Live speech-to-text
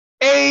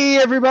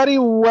everybody,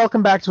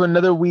 welcome back to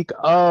another week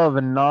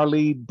of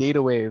Gnarly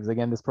Data Waves.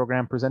 Again, this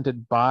program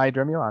presented by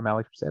Dremio. I'm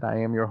Alex Brissett. I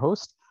am your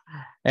host.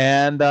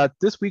 And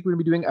this week we're going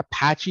to be doing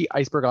Apache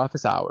Iceberg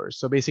office hours.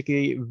 So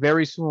basically,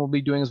 very soon we'll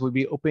be doing is we'll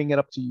be opening it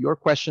up to your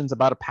questions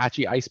about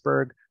Apache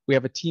Iceberg. We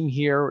have a team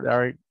here that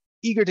are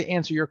eager to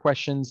answer your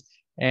questions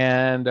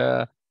and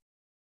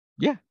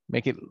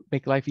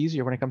make life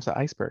easier when it comes to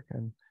Iceberg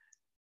and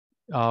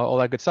all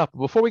that good stuff.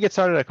 Before we get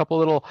started, a couple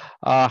little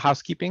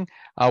housekeeping.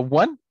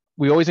 One,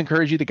 we always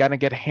encourage you to kind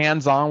of get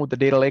hands-on with the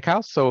data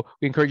lakehouse. So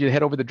we encourage you to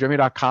head over to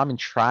Dremio.com and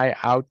try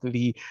out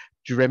the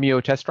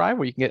Dremio test drive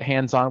where you can get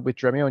hands-on with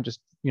Dremio and just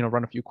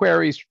run a few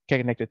queries,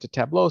 connect it to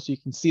Tableau so you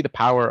can see the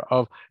power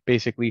of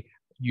basically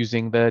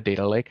using the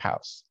data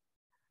lakehouse.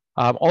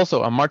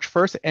 Also, on March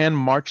 1st and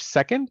March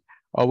 2nd,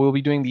 we'll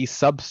be doing the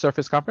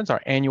Subsurface Conference,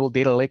 our annual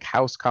Data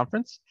Lakehouse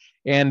Conference.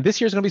 And this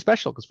year's going to be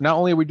special because not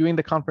only are we doing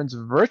the conference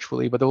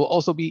virtually, but there will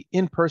also be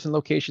in-person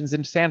locations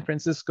in San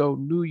Francisco,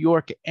 New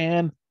York,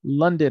 and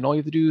London. All you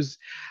have to do is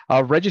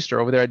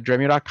register over there at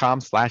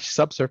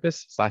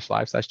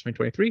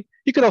dremio.com/subsurface/live/2023.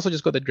 You could also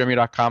just go to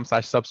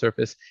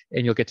dremio.com/subsurface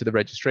and you'll get to the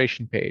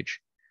registration page.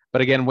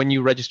 But again, when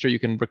you register, you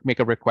can make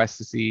a request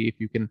to see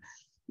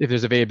if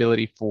there's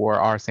availability for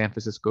our San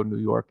Francisco, New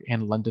York,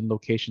 and London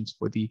locations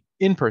for the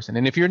in-person.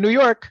 And if you're in New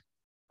York,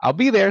 I'll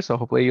be there. So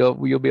hopefully you'll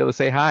be able to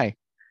say hi.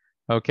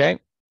 Okay.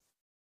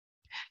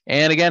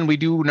 And again, we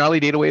do Gnarly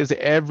Data Waves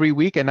every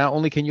week, and not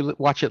only can you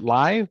watch it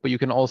live, but you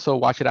can also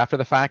watch it after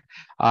the fact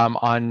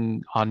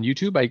on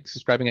YouTube by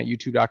subscribing at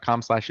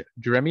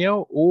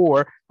youtube.com/Dremio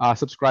or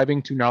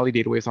subscribing to Gnarly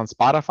Data Waves on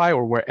Spotify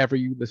or wherever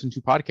you listen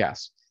to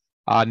podcasts.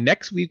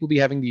 Next week, we'll be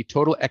having the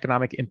total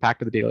economic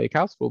impact of the data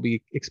lakehouse. We'll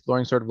be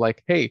exploring sort of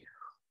like, hey,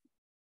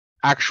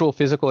 actual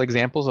physical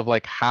examples of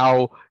like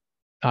how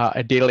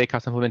a data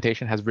lakehouse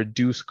implementation has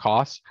reduced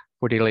costs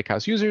for data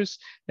lakehouse users.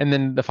 And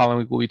then the following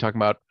week, we'll be talking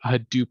about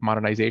Hadoop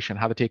modernization,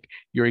 how to take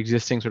your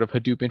existing sort of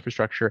Hadoop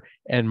infrastructure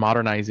and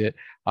modernize it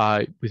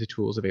with the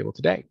tools available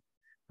today.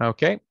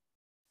 Okay.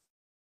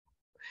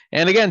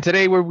 And again,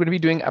 today we're going to be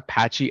doing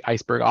Apache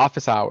Iceberg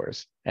office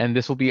hours. And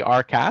this will be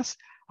our cast.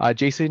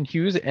 Jason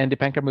Hughes and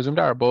Dipankar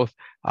Mazumdar are both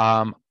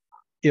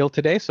ill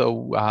today,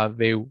 so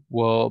they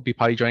will be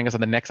probably joining us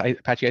on the next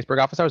Apache Iceberg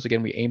office hours.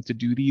 Again, we aim to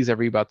do these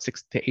every about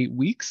 6 to 8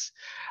 weeks.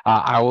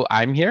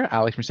 I'm here,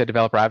 Alex Brissett,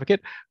 developer advocate.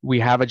 We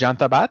have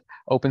Ajanta Bhatt,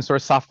 open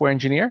source software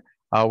engineer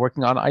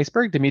working on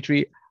Iceberg,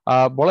 Dmitry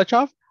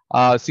Borlachov,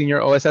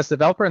 senior OSS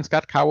developer, and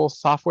Scott Cowell,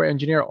 software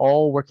engineer,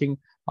 all working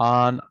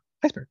on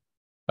Iceberg.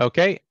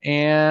 Okay,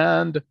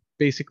 and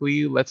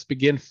basically, let's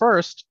begin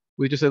first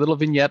with just a little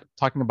vignette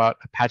talking about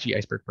Apache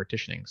Iceberg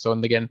partitioning. So,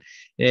 and again,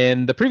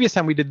 in the previous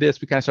time we did this,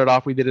 we kind of started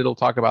off, we did a little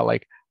talk about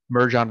like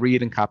merge on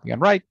read and copy on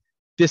write.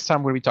 This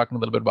time we're going to be talking a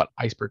little bit about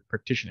Iceberg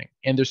partitioning.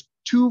 And there's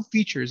two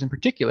features in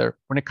particular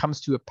when it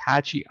comes to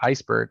Apache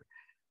Iceberg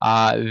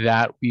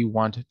that we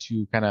want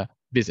to kind of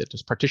visit.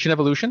 There's partition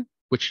evolution,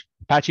 which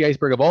Apache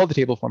Iceberg of all the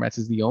table formats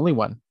is the only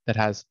one that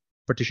has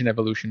partition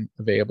evolution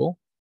available.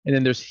 And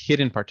then there's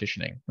hidden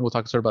partitioning. And we'll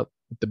talk sort of about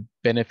what the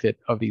benefit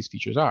of these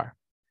features are.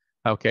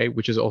 Okay,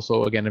 which is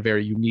also, again, a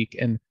very unique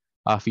and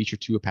feature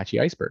to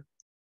Apache Iceberg.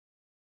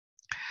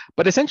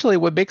 But essentially,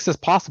 what makes this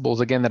possible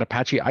is, again, that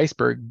Apache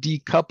Iceberg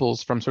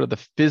decouples from sort of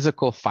the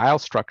physical file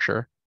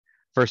structure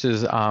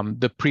versus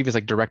the previous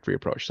like directory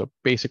approach. So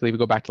basically, if we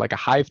go back to like a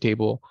Hive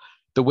table,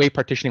 the way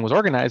partitioning was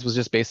organized was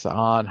just based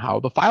on how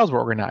the files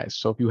were organized.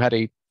 So if you had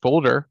a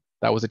folder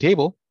that was a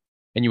table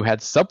and you had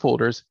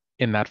subfolders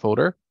in that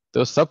folder,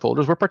 those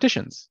subfolders were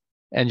partitions.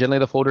 And generally,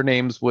 the folder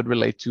names would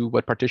relate to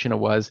what partition it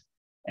was.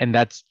 And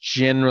that's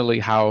generally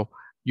how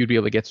you'd be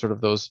able to get sort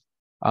of those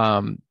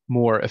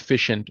more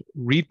efficient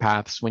read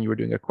paths when you were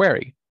doing a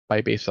query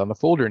based on the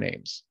folder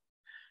names.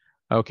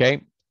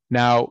 Okay,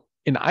 now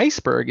in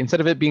Iceberg,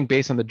 instead of it being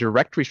based on the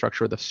directory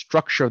structure or the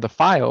structure of the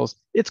files,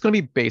 it's going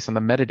to be based on the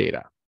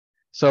metadata.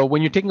 So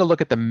when you're taking a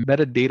look at the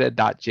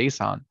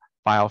metadata.json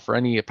file for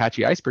any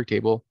Apache Iceberg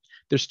table,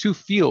 there's two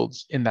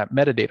fields in that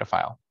metadata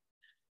file.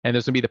 And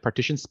there's going to be the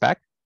partition spec.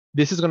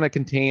 This is going to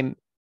contain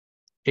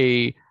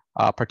a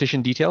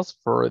partition details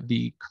for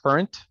the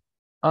current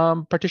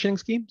partitioning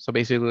scheme. So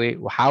basically,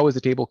 how is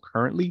the table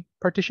currently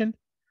partitioned?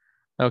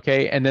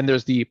 Okay, and then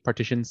there's the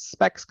partition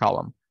specs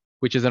column,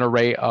 which is an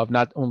array of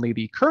not only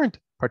the current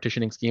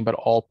partitioning scheme, but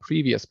all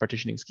previous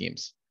partitioning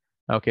schemes.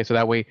 Okay, so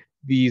that way,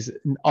 these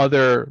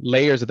other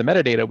layers of the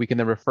metadata, we can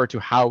then refer to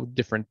how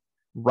different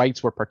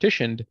writes were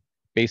partitioned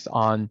based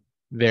on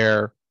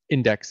their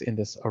index in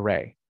this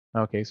array.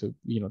 Okay, so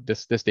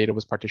this data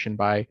was partitioned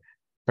by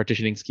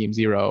partitioning scheme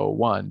 0,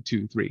 1,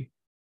 2, 3.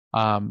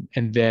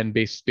 And then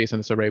based on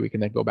this array, we can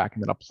then go back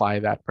and then apply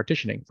that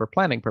partitioning for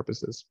planning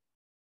purposes.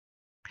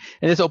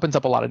 And this opens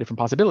up a lot of different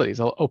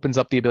possibilities. It opens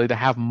up the ability to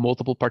have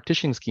multiple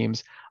partitioning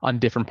schemes on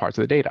different parts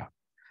of the data.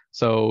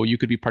 So you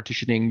could be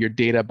partitioning your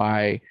data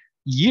by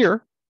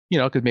year,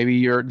 because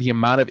maybe the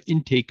amount of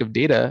intake of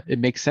data, it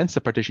makes sense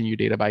to partition your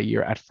data by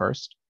year at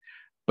first.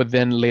 But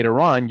then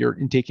later on, you're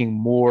ingesting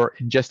more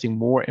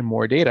and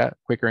more data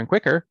quicker and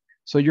quicker.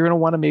 So you're going to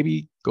want to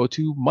maybe go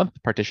to month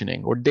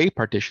partitioning or day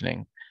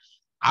partitioning.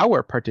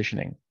 our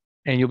partitioning,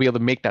 and you'll be able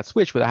to make that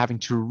switch without having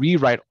to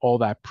rewrite all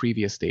that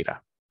previous data.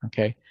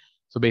 Okay,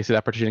 so basically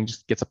that partitioning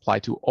just gets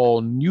applied to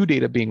all new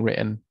data being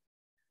written,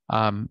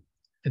 and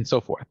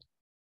so forth.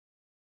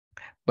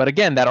 But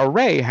again, that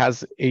array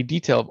has a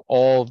detail of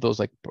all of those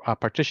like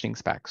partitioning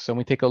specs. So when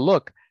we take a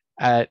look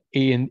at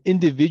an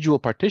individual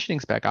partitioning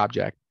spec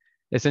object,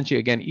 essentially,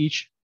 again,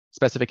 each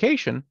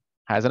specification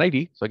has an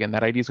ID. So again,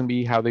 that ID is going to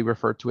be how they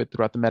refer to it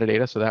throughout the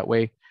metadata. So that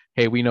way,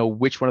 hey, we know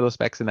which one of those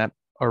specs in that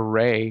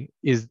array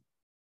is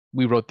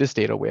we wrote this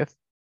data with,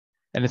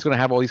 and it's going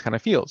to have all these kind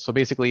of fields. So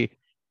basically,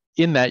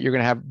 in that, you're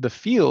going to have the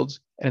fields,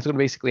 and it's going to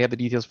basically have the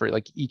details for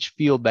like each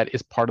field that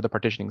is part of the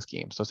partitioning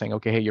scheme. So saying,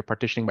 okay, hey, you're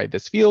partitioning by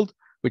this field,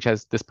 which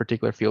has this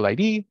particular field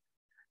ID.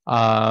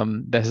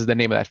 This is the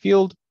name of that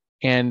field,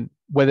 and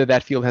whether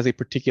that field has a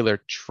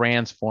particular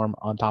transform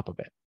on top of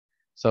it.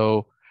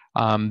 So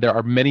there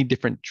are many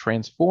different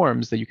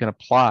transforms that you can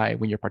apply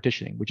when you're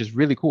partitioning, which is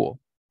really cool.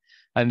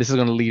 And this is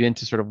going to lead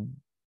into sort of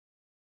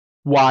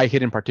why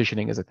hidden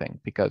partitioning is a thing,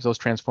 because those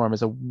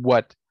transforms are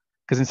what,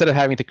 because instead of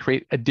having to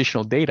create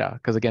additional data,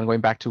 because again,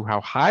 going back to how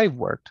Hive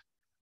worked,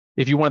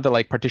 if you wanted to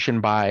like partition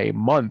by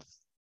month,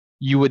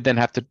 you would then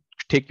have to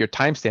take your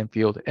timestamp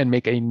field and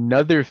make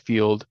another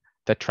field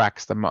that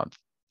tracks the month,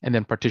 and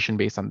then partition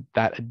based on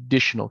that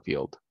additional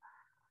field.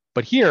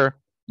 But here,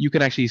 you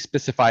can actually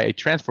specify a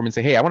transform and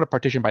say, hey, I want to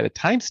partition by the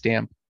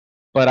timestamp,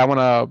 but I want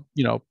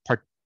to,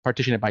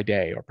 partition it by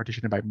day or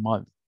partition it by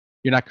month.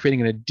 You're not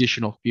creating an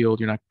additional field.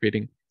 You're not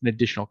creating an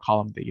additional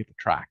column that you have to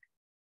track.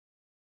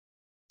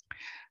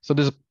 So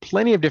there's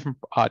plenty of different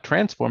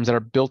transforms that are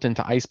built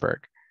into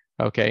Iceberg.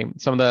 Okay,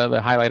 some of the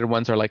highlighted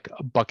ones are like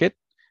a bucket.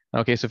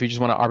 Okay, so if you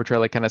just want to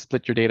arbitrarily kind of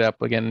split your data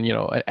up again,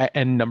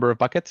 n number of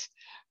buckets.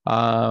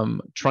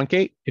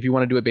 Truncate, if you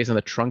want to do it based on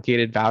the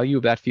truncated value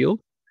of that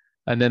field.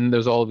 And then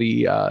there's all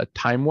the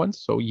time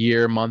ones, so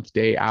year, month,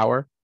 day,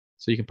 hour.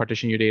 So you can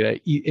partition your data,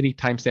 any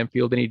timestamp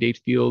field, any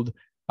date field,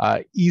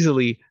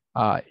 easily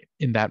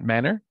in that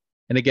manner.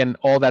 And again,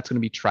 all that's going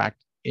to be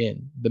tracked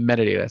in the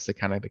metadata. That's the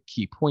kind of the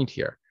key point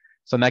here.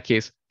 So in that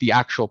case, the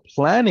actual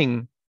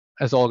planning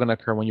is all going to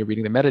occur when you're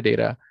reading the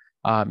metadata,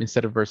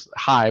 instead of versus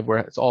Hive, where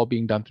it's all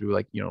being done through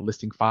like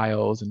listing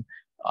files and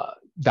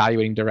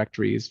evaluating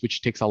directories,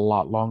 which takes a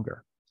lot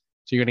longer.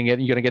 So you're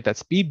gonna get that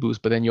speed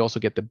boost, but then you also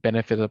get the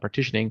benefit of the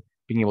partitioning,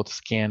 being able to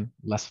scan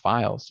less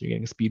files. So you're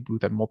getting a speed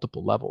boost at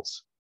multiple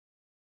levels.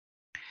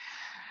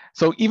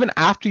 So even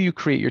after you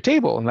create your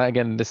table, and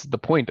again, this is the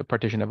point of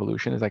partition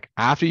evolution, is like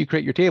after you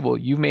create your table,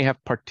 you may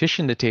have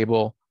partitioned the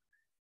table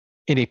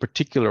in a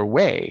particular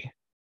way,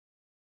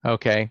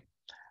 okay?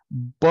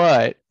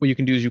 But what you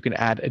can do is you can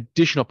add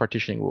additional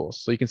partitioning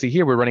rules. So you can see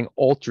here we're running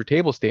alter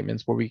table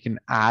statements where we can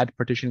add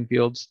partitioning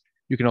fields.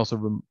 You can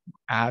also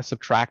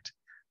subtract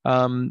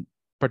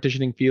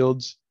partitioning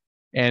fields,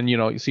 and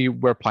you see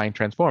we're applying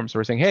transforms. So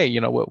we're saying, hey, we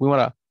want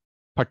to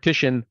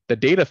partition the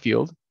data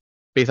field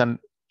based on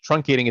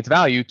truncating its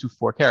value to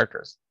 4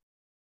 characters,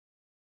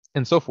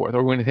 and so forth. Or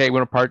we're going to say we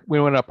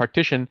want to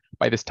partition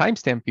by this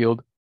timestamp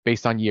field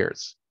based on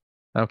years.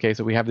 Okay,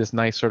 so we have this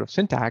nice sort of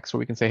syntax where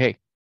we can say, hey,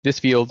 this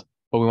field,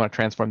 but we want to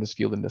transform this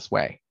field in this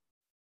way.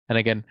 And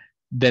again,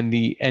 then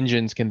the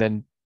engines can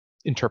then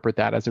interpret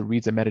that as it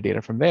reads the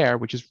metadata from there,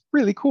 which is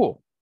really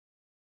cool.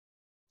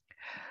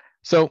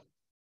 So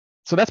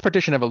that's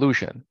partition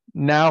evolution.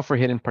 Now for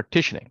hidden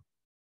partitioning.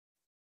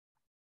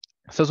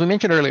 So as we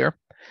mentioned earlier,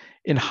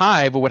 in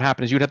Hive, what would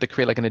happen is you'd have to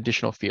create like an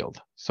additional field.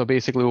 So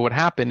basically what would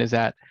happen is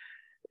that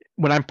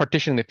when I'm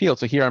partitioning the field,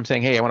 so here I'm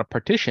saying, hey, I want to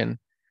partition,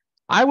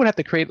 I would have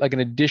to create like an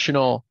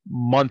additional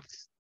month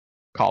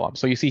column.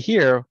 So you see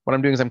here, what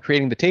I'm doing is I'm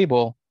creating the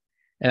table,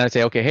 and I'd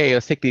say, okay, hey,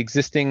 let's take the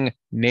existing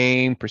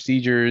name,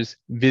 procedures,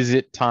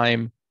 visit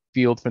time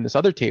field from this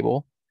other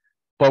table,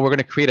 but we're going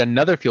to create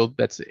another field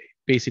that's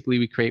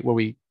basically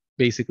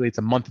it's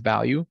a month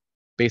value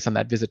based on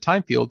that visit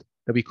time field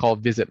that we call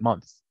visit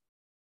month.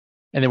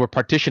 And then we're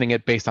partitioning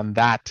it based on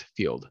that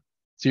field.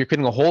 So you're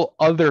creating a whole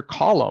other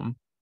column.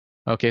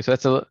 Okay,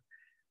 so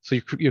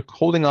you're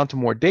holding on to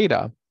more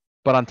data,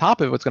 but on top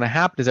of it, what's going to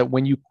happen is that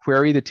when you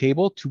query the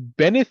table to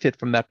benefit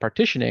from that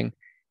partitioning,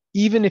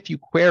 even if you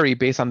query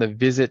based on the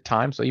visit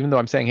time, so even though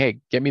I'm saying,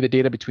 hey, get me the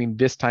data between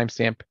this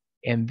timestamp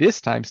and this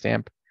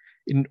timestamp,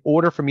 in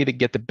order for me to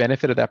get the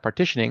benefit of that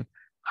partitioning,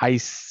 I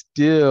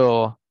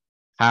still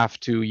have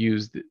to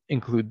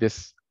include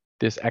this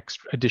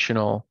extra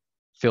additional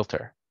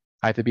filter.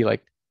 I have to be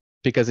like,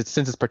 because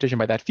since it's partitioned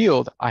by that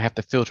field, I have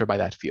to filter by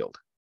that field,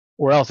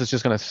 or else it's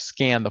just going to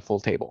scan the full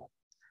table.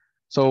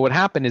 So what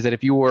happened is that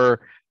if you were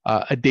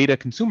a data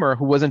consumer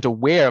who wasn't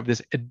aware of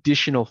this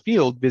additional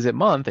field, visit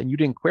month, and you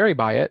didn't query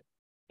by it,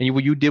 and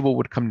you did what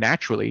would come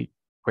naturally,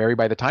 query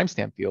by the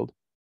timestamp field,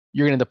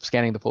 you're going to end up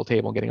scanning the full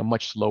table and getting a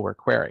much slower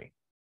query.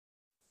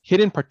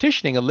 Hidden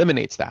partitioning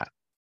eliminates that.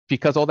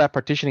 Because all that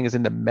partitioning is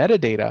in the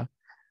metadata,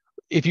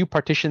 if you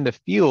partition the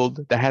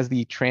field that has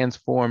the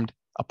transformed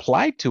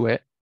applied to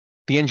it,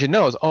 the engine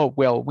knows, oh,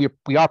 well, we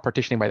are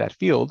partitioning by that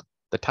field,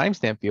 the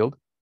timestamp field,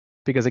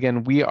 because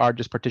again, we are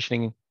just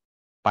partitioning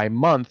by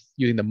month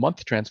using the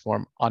month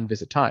transform on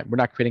visit time. We're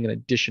not creating an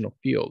additional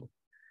field.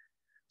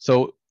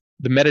 So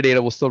the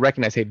metadata will still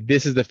recognize, hey,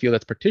 this is the field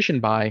that's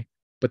partitioned by,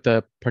 but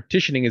the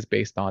partitioning is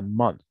based on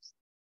months.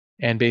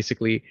 And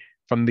basically,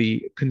 from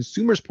the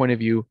consumer's point of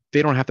view,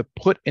 they don't have to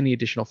put any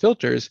additional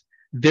filters.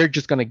 They're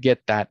just going to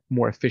get that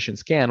more efficient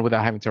scan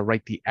without having to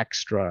write the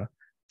extra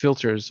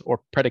filters or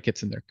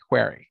predicates in their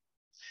query.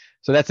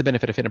 So that's the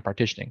benefit of hidden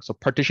partitioning. So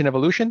partition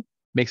evolution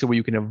makes it where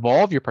you can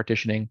evolve your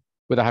partitioning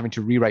without having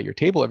to rewrite your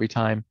table every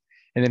time.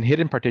 And then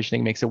hidden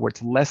partitioning makes it where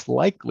it's less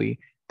likely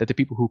that the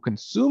people who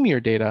consume your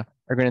data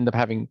are going to end up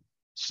having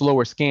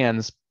slower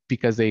scans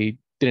because they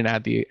didn't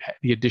add the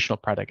additional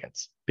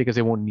predicates, because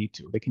they won't need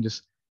to. They can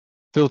just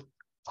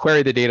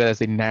query the data as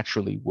they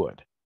naturally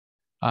would.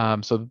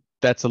 So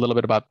that's a little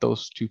bit about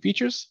those two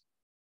features.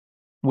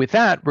 With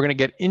that, we're going to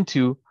get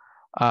into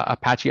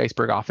Apache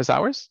Iceberg office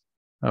hours.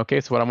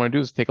 Okay, so what I'm going to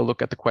do is take a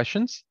look at the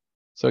questions.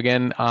 So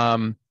again,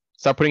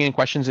 start putting in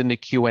questions in the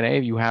Q&A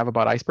you have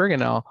about Iceberg,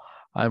 and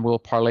we'll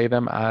parlay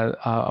them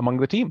among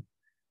the team.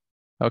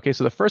 Okay,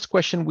 so the first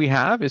question we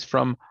have is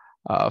from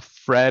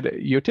Fred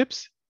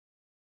Yotips.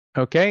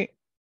 Okay,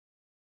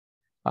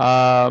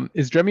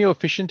 is Dremio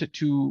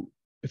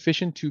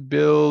efficient to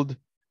build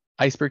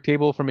Iceberg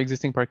table from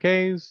existing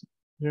parquets?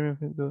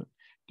 Do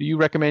you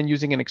recommend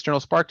using an external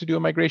Spark to do a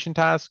migration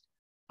task?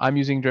 I'm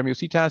using Dremio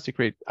CTAS to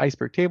create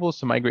Iceberg tables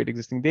to migrate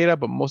existing data,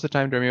 but most of the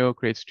time Dremio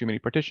creates too many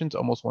partitions,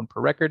 almost one per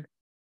record.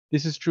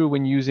 This is true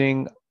when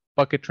using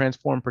bucket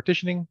transform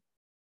partitioning.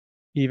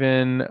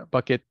 Even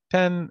bucket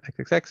 10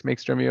 XXX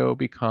makes Dremio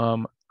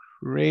become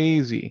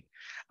crazy.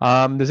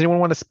 Does anyone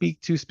want to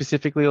speak to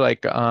specifically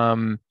like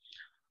that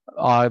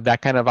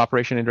kind of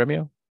operation in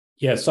Dremio?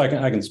 Yes, I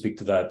can speak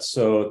to that.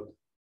 So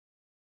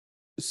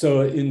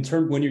in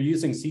terms, when you're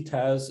using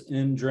CTAS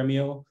in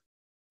Dremio,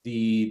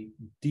 the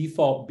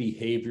default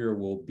behavior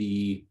will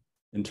be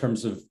in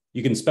terms of,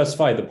 you can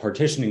specify the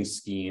partitioning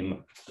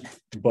scheme,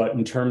 but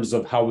in terms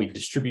of how we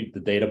distribute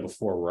the data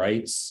before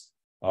writes,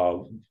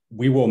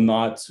 we will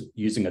not,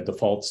 using a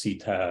default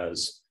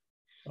CTAS,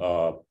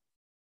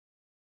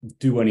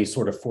 do any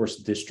sort of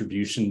forced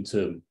distribution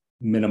to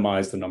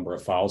minimize the number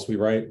of files we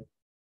write.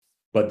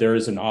 But there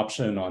is an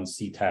option on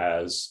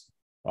CTAS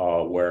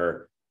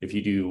where if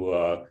you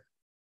do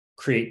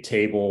create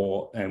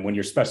table, and when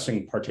you're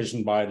specifying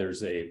partition by,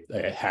 there's a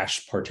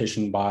hash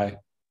partition by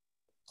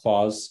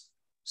clause.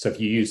 So if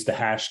you use the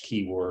hash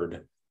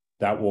keyword,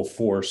 that will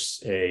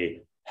force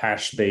a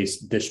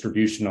hash-based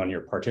distribution on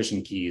your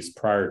partition keys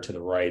prior to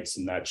the writes,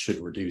 and that should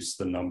reduce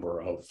the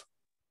number of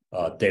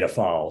data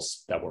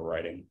files that we're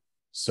writing.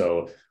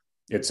 So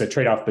it's a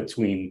trade-off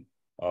between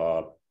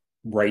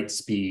write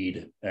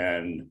speed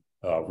and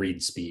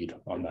read speed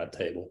on that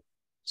table.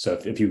 So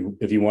if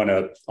you want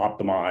to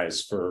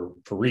optimize for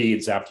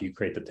reads after you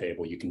create the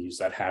table, you can use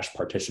that hash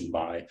partition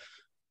by.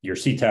 Your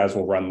CTAS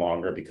will run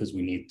longer because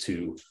we need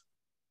to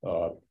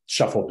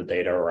shuffle the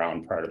data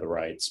around prior to the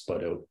writes,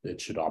 but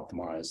it should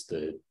optimize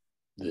the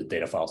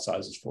data file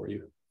sizes for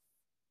you.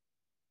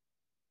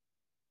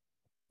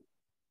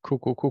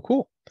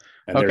 Cool.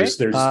 And okay.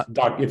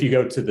 If you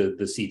go to the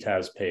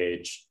CTAS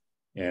page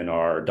in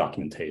our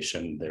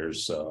documentation,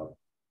 there's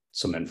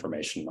some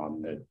information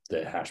on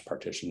the hash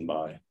partition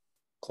by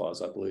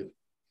clause, I believe.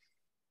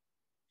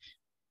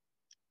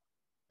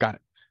 Got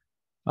it.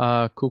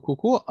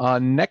 Cool.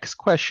 Next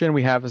question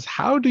we have is,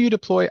 how do you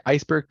deploy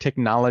Iceberg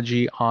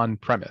technology on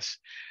premise?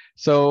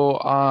 So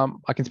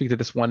I can speak to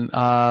this one.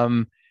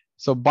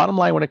 So bottom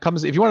line, when it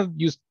comes, if you want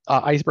to use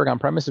Iceberg on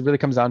premise, it really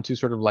comes down to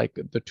sort of like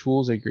the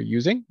tools that you're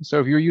using. So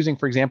if you're using,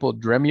 for example,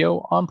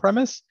 Dremio on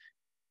premise,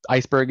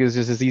 Iceberg is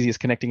just as easy as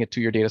connecting it to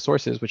your data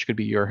sources, which could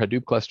be your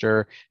Hadoop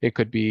cluster. It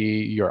could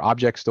be your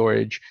object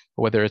storage,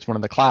 whether it's one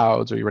of the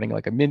clouds or you're running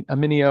like a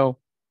Minio.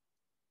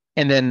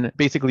 And then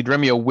basically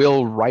Dremio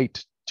will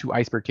write to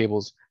Iceberg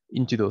tables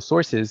into those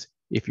sources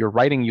if you're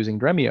writing using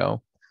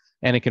Dremio,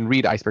 and it can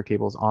read Iceberg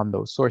tables on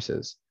those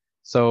sources.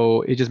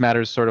 So it just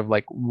matters sort of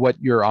like what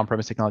your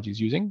on-premise technology is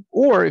using,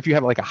 or if you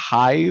have like a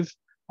Hive,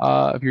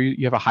 if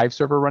you have a Hive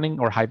server running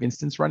or Hive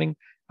instance running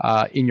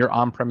in your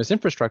on-premise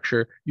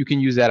infrastructure, you can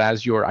use that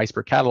as your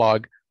Iceberg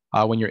catalog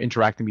when you're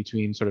interacting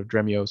between sort of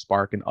Dremio,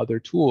 Spark, and other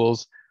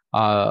tools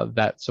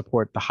that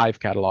support the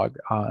Hive catalog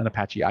and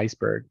Apache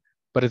Iceberg.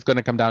 But it's going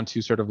to come down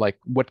to sort of like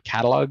what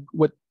catalog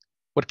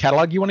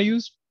you want to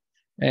use,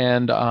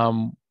 and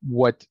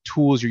what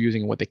tools you're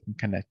using and what they can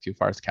connect to as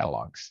far as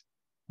catalogs.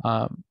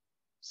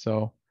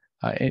 So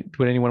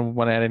would anyone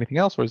want to add anything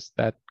else, or does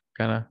that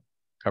kind of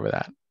cover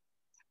that?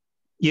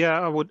 Yeah,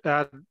 I would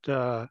add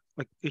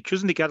like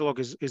choosing the catalog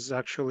is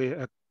actually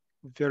a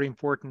very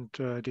important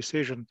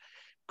decision,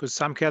 because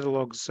some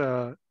catalogs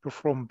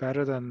perform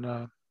better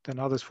than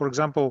others. For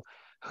example,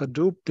 the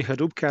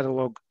Hadoop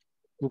catalog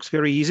looks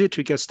very easy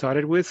to get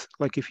started with.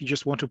 Like if you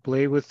just want to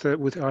play with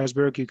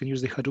Iceberg, you can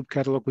use the Hadoop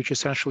catalog, which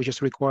essentially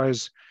just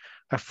requires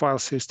a file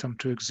system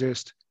to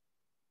exist.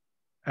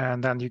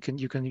 And then you can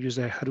use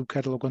a Hadoop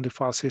catalog on the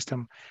file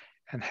system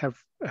and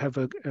have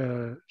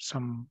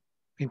some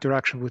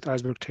interaction with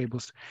Iceberg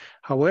tables.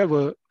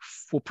 However,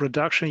 for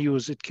production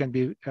use, it can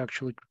be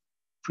actually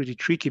pretty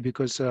tricky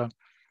because the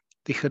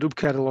Hadoop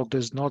catalog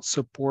does not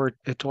support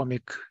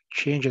atomic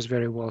changes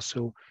very well.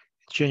 So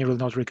it's generally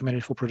not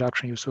recommended for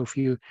production use. So if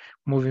you're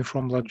moving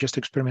from like just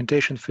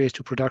experimentation phase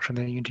to production,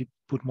 then you need to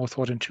put more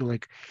thought into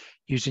like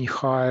using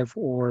Hive,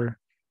 or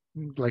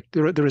like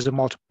there is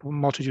a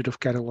multitude of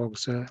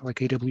catalogs like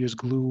AWS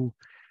Glue,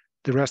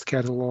 the REST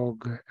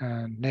catalog,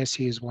 and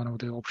Nessie is one of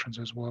the options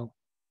as well.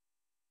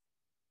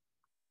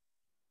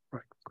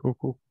 Right.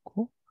 Cool.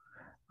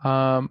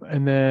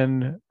 And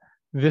then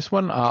this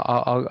one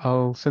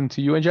I'll send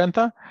to you,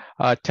 Ajanta.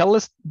 Tell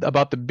us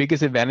about the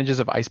biggest advantages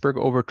of Iceberg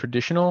over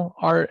traditional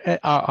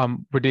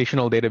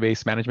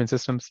database management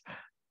systems.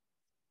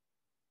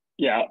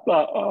 Yeah,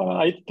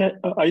 I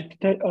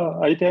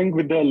think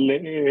with the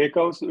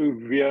lakehouse,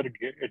 we are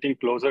getting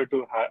closer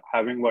to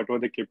having whatever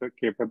the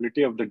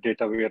capability of the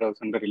data warehouse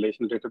and the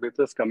relational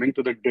databases coming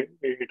to the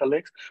data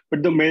lakes.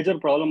 But the major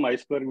problem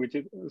Iceberg, which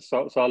is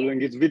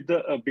solving, is with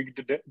the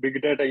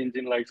big data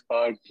engine like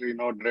Spark,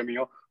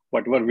 Dremio,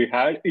 whatever we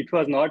had, it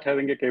was not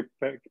having it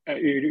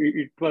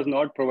was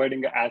not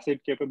providing an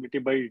asset capability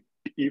by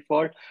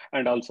default.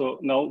 And also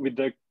now with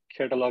the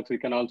catalogs, we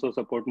can also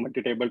support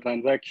multi-table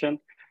transaction.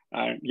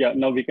 And yeah,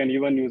 now we can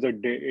even use the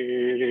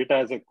data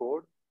as a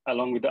code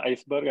along with the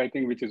Iceberg, I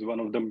think, which is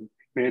one of the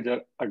major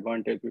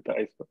advantages with the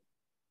Iceberg.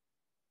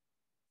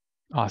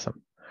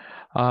 Awesome.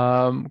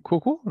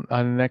 Cool.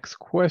 Next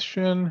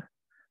question.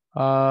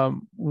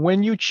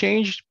 When you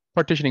change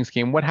partitioning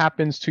scheme, what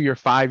happens to your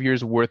 5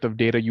 years worth of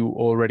data you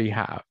already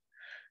have?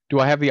 Do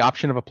I have the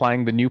option of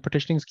applying the new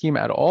partitioning scheme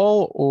at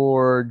all,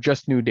 or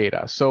just new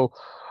data? So,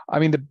 I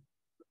mean,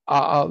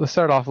 let's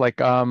start off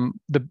like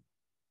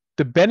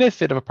the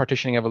benefit of a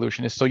partitioning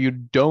evolution is so you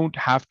don't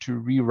have to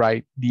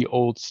rewrite the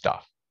old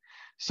stuff.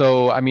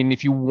 So, I mean,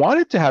 if you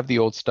wanted to have the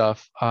old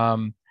stuff,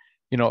 in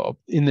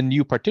the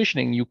new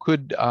partitioning, you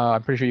could,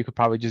 I'm pretty sure you could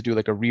probably just do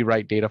like a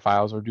rewrite data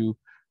files, or do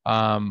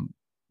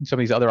some of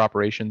these other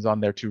operations on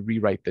there to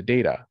rewrite the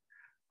data.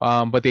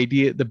 But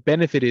the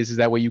benefit is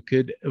that way you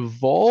could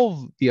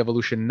evolve the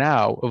evolution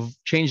now,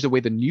 change the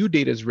way the new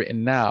data is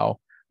written now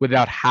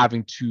without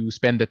having to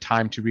spend the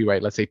time to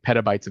rewrite, let's say,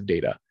 petabytes of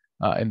data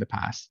in the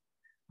past.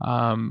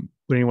 Would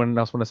anyone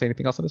else want to say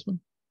anything else on this one?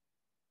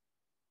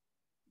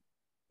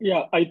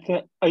 Yeah, I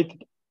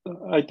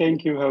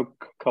think you have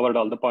covered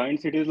all the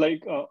points. It is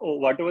like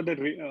whatever the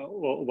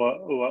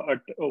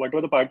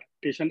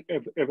partition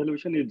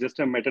evolution is just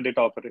a metadata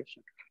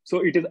operation. So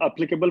it is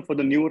applicable for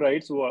the new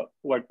writes,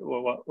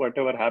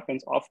 whatever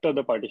happens after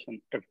the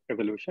partition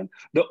evolution.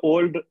 The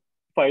old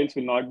files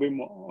will not be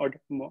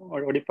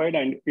modified,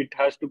 and it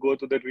has to go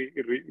to the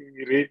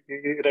rewrite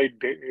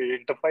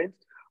data files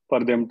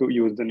for them to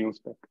use the new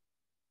spec.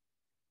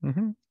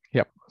 Mm-hmm.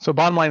 Yep. So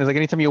bottom line is, like,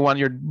 anytime you want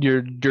your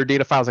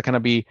data files to kind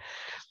of be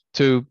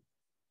to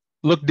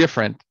look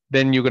different,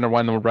 then you're going to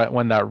run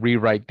that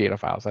rewrite data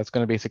files. That's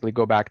going to basically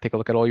go back, take a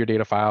look at all your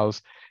data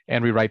files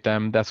and rewrite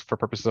them. That's for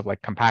purposes of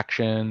like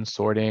compaction,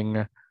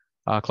 sorting,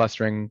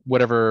 clustering,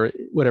 whatever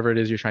it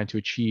is you're trying to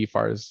achieve as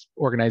far as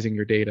organizing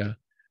your data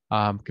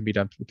can be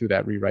done through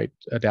that rewrite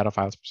data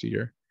files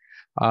procedure.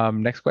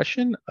 Next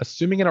question.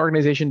 Assuming an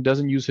organization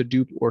doesn't use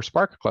Hadoop or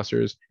Spark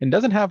clusters and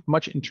doesn't have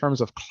much in terms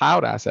of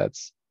cloud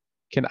assets,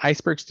 can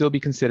Iceberg still be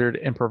considered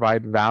and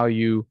provide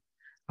value?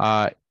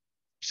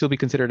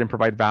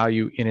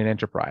 In an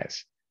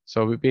enterprise?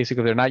 So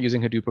basically, they're not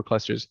using Hadoop or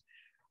clusters.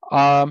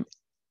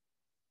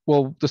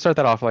 Well, to start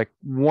that off, like,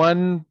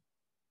 one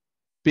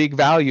big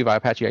value of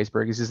Apache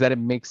Iceberg is that it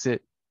makes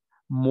it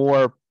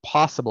more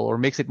possible, or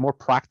makes it more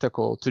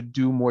practical, to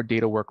do more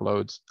data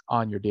workloads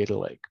on your data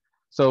lake.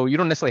 So you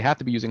don't necessarily have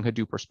to be using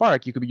Hadoop or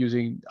Spark. You could be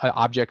using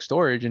object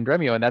storage in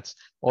Dremio, and that's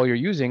all you're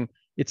using.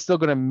 It's still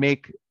going to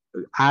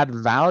add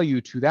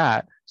value to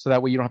that, so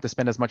that way you don't have to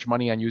spend as much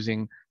money on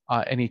using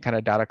any kind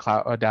of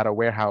data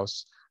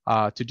warehouse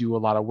to do a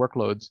lot of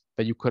workloads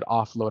that you could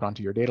offload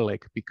onto your data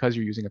lake, because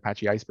you're using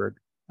Apache Iceberg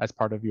as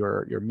part of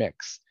your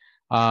mix.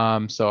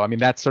 So I mean,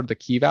 that's sort of the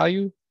key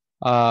value,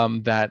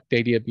 that the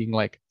idea being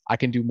like, I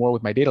can do more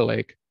with my data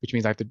lake, which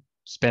means I have to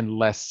spend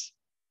less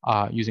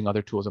using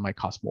other tools that might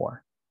cost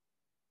more.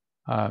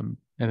 And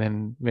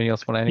then anybody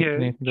else want to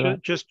add anything to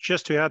that?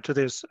 Just to add to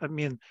this, I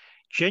mean,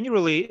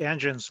 generally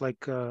engines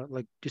like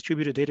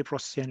distributed data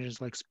processing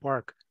engines like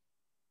Spark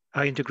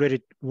are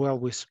integrated well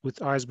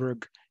with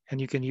Iceberg, and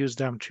you can use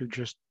them to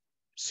just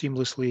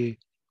seamlessly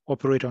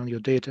operate on your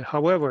data.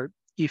 However,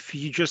 if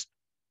you just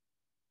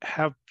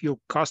have your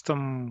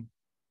custom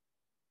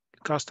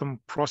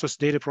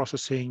data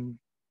processing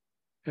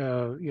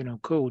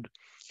code,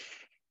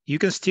 you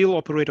can still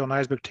operate on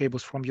Iceberg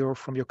tables from your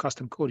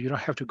custom code. You don't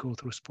have to go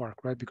through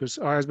Spark, right? Because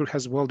Iceberg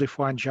has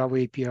well-defined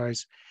Java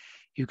APIs.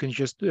 You can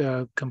just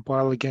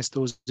compile against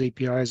those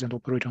APIs and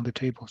operate on the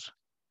tables.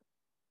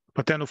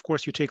 But then, of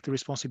course, you take the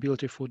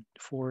responsibility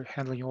for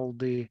handling all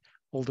the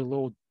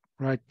load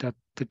right? That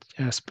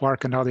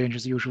Spark and other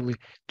engines usually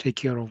take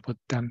care of, but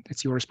then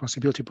it's your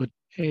responsibility. But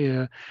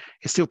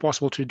it's still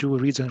possible to do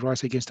reads and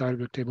writes against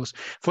Iceberg tables.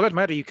 For that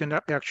matter, you can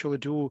actually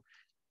do,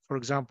 for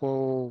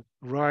example,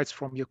 writes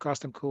from your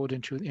custom code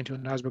into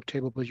an Iceberg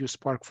table, but use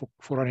Spark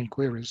for running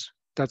queries.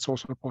 That's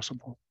also a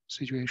possible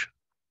situation.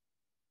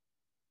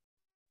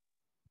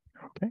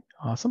 Okay,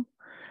 awesome.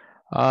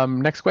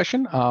 Next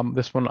question.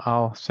 This one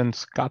I'll send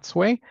Scott's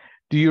way.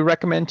 Do you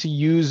recommend to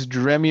use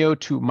Dremio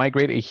to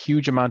migrate a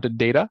huge amount of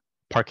data,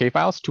 Parquet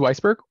files, to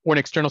Iceberg, or an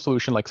external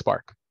solution like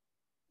Spark?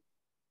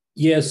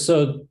 Yeah,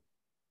 so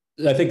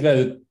I think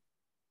that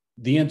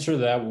the answer to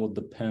that will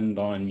depend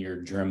on your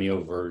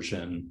Dremio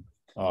version.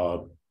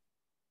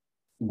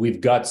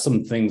 We've got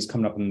some things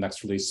coming up in the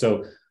next release.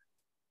 So,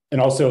 and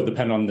also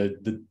depend on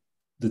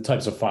the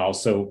types of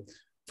files. So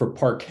for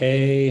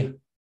Parquet,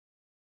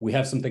 we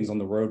have some things on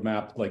the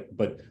roadmap,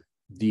 but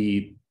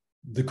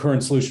the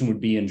current solution would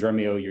be in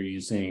Dremio, you're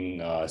using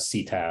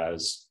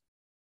CTAS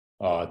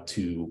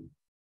to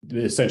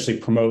essentially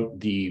promote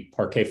the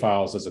Parquet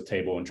files as a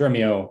table in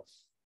Dremio,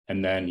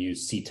 and then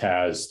use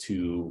CTAS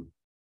to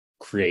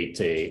create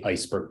a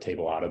Iceberg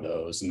table out of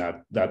those. And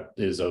that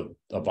is a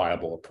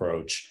viable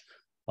approach.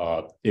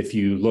 If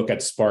you look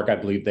at Spark, I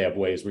believe they have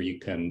ways where you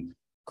can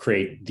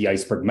create the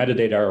Iceberg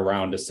metadata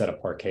around a set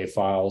of Parquet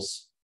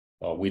files.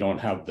 We don't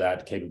have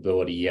that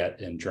capability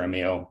yet in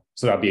Dremio.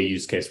 So that'd be a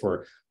use case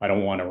where I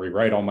don't want to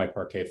rewrite all my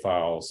Parquet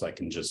files. I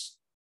can just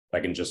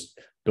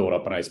build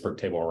up an Iceberg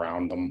table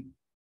around them.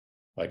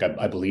 Like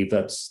I believe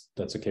that's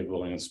a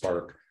capability in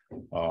Spark.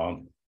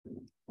 And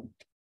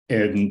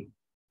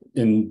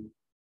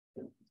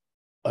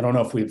I don't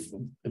know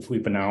if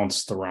we've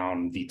announced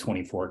around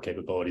V24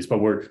 capabilities, but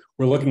we're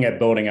looking at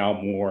building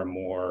out more and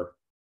more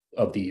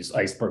of these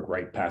Iceberg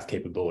write path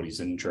capabilities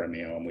in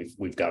Dremio, and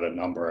we've got a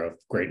number of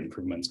great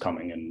improvements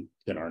coming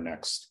in our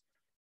next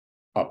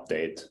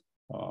update.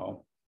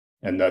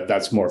 And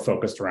that's more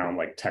focused around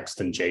like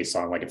text and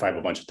JSON. Like if I have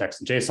a bunch of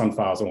text and JSON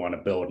files, I want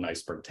to build an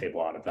Iceberg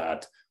table out of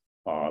that,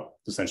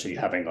 essentially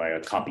having like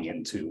a copy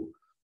into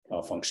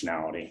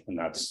functionality, and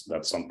that's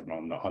something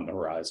on the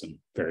horizon,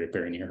 very,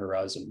 very near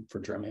horizon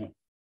for Dremio.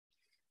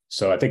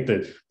 So I think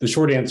the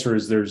short answer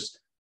is there's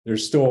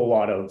still a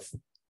lot of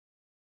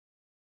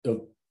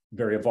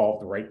very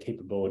evolved write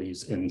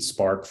capabilities in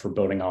Spark for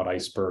building out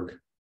Iceberg.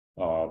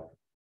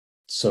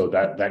 So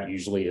that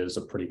usually is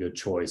a pretty good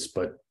choice,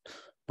 but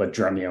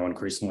Dremio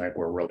increasingly, like,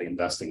 we're really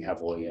investing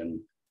heavily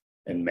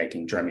in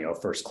making Dremio a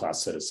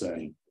first-class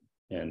citizen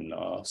in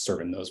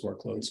serving those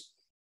workloads.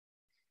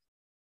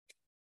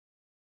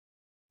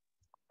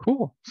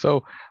 Cool.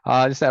 So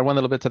just add one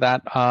little bit to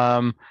that.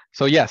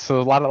 So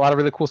a lot of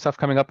really cool stuff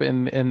coming up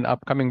in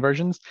upcoming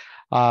versions.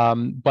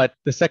 But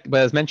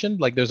as mentioned,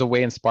 like there's a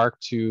way in Spark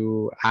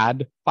to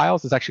add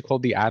files. It's actually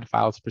called the add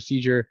files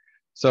procedure.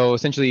 So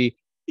essentially,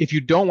 if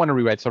you don't want to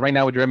rewrite, so right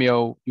now with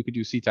Dremio, you could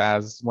do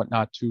CTAS,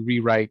 whatnot, to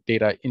rewrite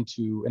data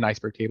into an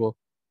Iceberg table.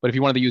 But if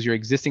you wanted to use your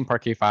existing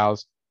Parquet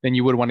files, then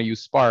you would want to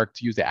use Spark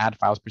to use the add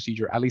files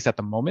procedure, at least at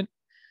the moment.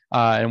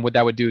 And what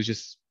that would do is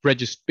just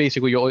register,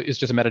 basically, it's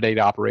just a metadata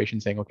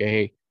operation saying, okay,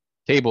 hey,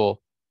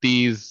 table,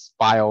 these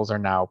files are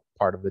now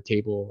part of the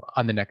table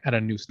on the at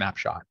a new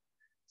snapshot.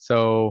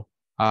 So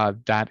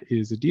that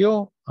is a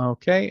deal.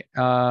 Okay.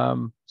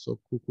 So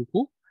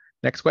cool.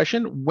 Next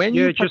question. When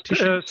you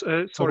partition,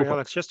 sorry,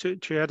 Alex, just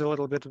to add a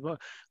little bit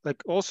about,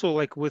 like, also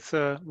like with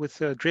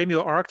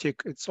Dremio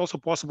Arctic, it's also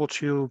possible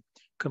to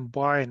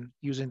combine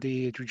using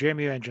the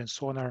Dremio engine,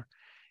 Sonar,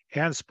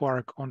 and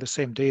Spark on the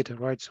same data,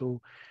 right?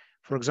 So,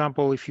 for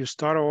example, if you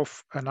start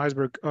off an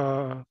Iceberg,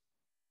 an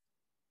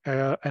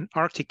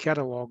Arctic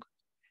catalog,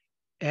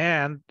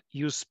 and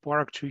use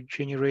Spark to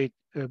generate,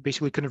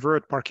 basically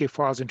convert Parquet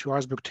files into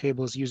Iceberg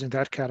tables using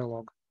that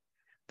catalog,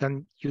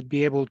 then you'd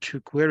be able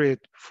to query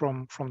it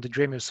from the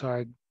Dremio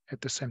side at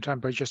the same time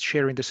by just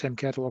sharing the same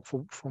catalog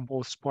from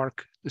both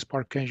Spark, the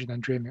Spark engine,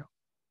 and Dremio.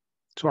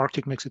 So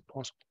Arctic makes it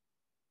possible.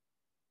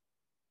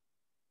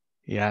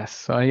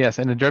 Yes, yes,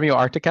 and the Dremio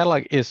Arctic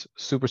catalog is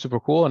super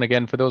cool. And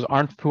again, for those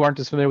who aren't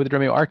as familiar with the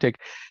Dremio Arctic,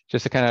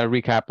 just to kind of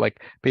recap,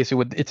 like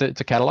basically it's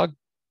a catalog.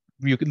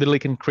 You literally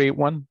can create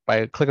one by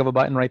a click of a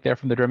button right there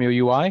from the Dremio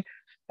UI,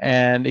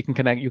 and you can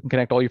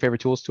connect all your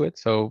favorite tools to it.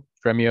 So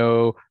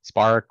Dremio,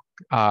 Spark,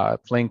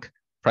 Flink,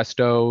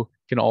 Presto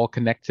can all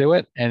connect to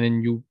it, and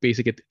then you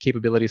basically get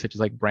capabilities such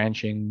as like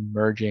branching,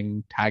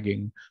 merging,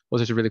 tagging.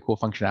 Those are really cool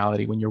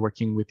functionality when you're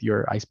working with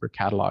your Iceberg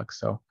catalog.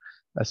 So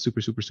that's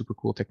super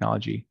cool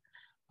technology.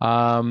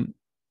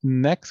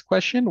 Next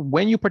question: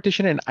 when you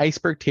partition an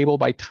Iceberg table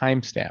by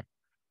timestamp,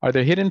 are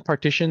there hidden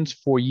partitions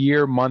for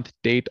year, month,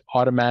 date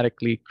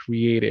automatically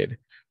created?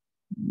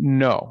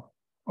 No.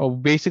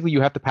 Basically, you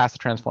have to pass the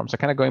transform. So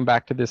kind of going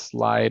back to this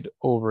slide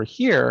over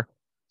here.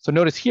 So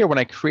notice here, when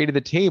I created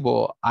the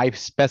table, I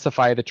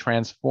specify the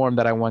transform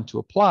that I want to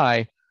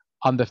apply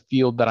on the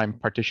field that I'm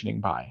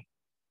partitioning by.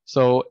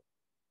 So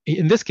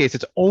in this case,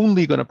 it's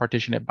only going to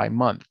partition it by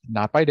month,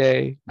 not by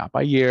day, not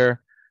by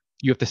year.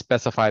 You have to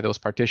specify those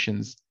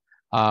partitions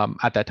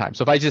at that time.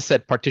 So if I just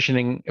said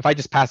partitioning, if I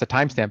just pass a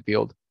timestamp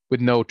field,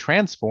 with no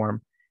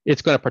transform,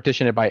 it's going to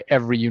partition it by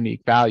every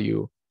unique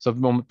value. So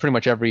pretty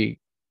much every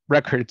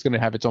record, it's going to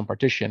have its own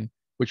partition,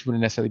 which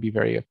wouldn't necessarily be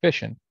very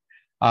efficient.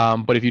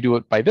 But if you do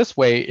it by this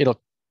way,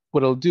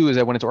 what it'll do is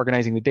that when it's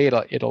organizing the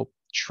data, it'll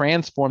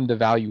transform the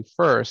value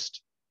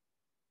first,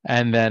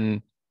 and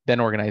then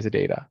organize the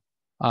data.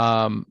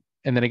 And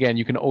then again,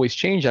 you can always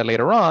change that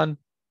later on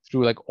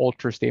through like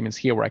alter statements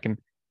here, where I can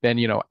then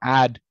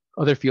add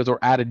other fields or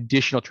add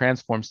additional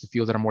transforms to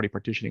fields that I'm already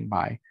partitioning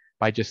by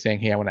just saying,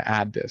 hey, I want to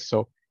add this.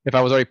 So if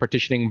I was already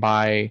partitioning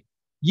by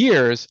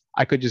years,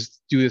 I could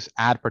just do this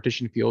add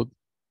partition field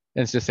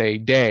and just say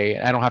day.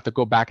 I don't have to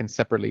go back and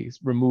separately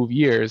remove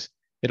years.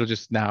 It'll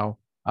just now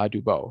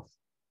do both.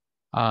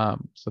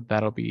 So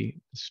that'll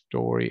be the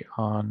story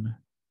on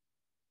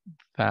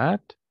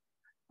that.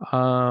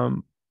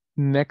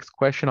 Next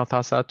question, I'll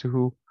toss out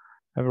to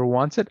whoever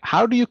wants it.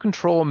 How do you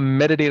control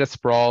metadata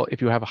sprawl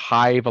if you have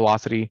high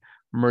velocity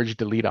merge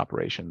delete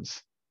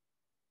operations?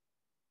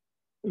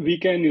 We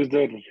can use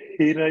the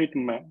rewrite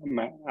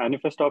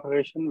manifest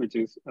operation, which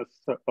is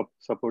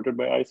supported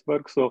by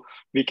Iceberg. So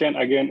we can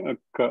again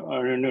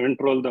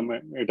control the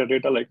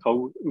metadata like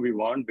how we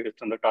want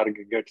based on the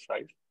target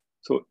size.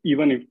 So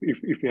even if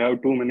you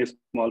have too many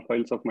small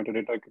files of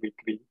metadata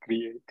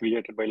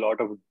created by a lot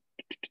of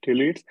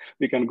deletes,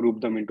 we can group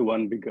them into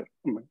one bigger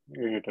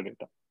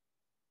metadata.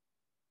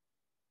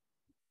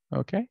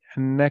 Okay,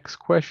 and next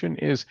question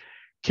is,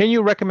 can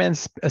you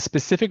recommend a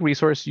specific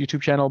resource,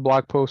 YouTube channel,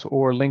 blog post,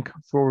 or link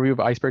for review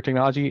of Iceberg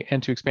technology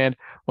and to expand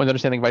one's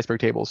understanding of Iceberg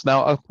tables?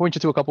 Now, I'll point you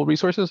to a couple of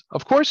resources.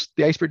 Of course,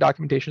 the Iceberg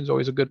documentation is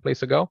always a good place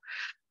to go.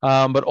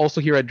 But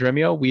also here at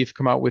Dremio, we've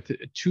come out with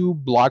 2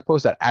 blog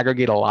posts that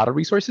aggregate a lot of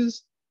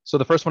resources. So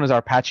the first one is our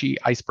Apache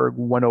Iceberg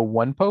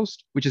 101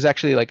 post, which is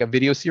actually like a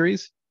video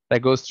series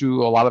that goes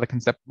through a lot of the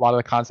concepts,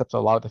 a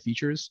lot of the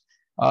features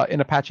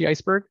in Apache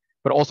Iceberg,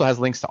 but also has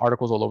links to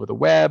articles all over the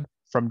web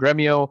from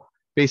Dremio.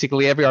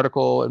 Basically, every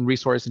article and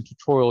resource and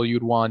tutorial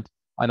you'd want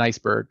on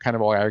Iceberg kind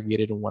of all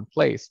aggregated in one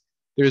place.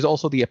 There's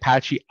also the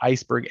Apache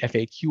Iceberg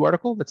FAQ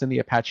article that's in the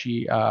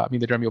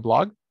the Dremio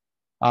blog.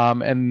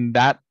 And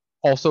that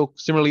also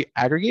similarly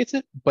aggregates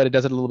it, but it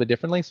does it a little bit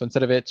differently. So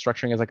instead of it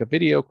structuring as like a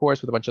video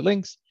course with a bunch of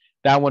links,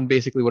 that one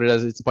basically what it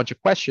does is it's a bunch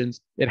of questions.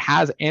 It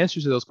has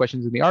answers to those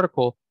questions in the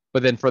article,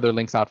 but then further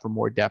links out for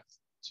more depth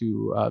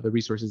to the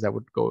resources that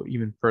would go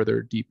even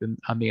further deep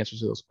on the answers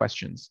to those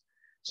questions.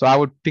 So I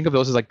would think of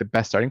those as like the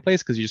best starting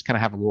place, because you just kind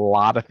of have a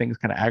lot of things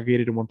kind of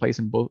aggregated in one place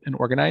and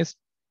organized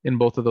in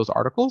both of those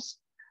articles.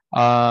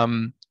 But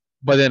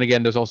then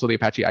again, there's also the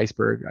Apache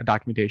Iceberg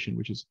documentation,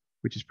 which is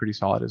pretty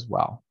solid as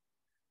well.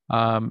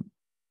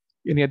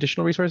 Any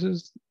additional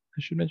resources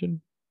I should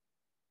mention?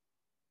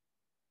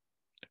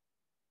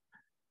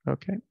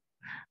 Okay.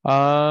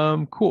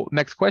 Cool.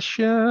 Next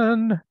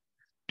question.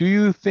 Do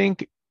you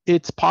think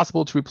it's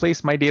possible to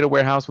replace my data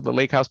warehouse with a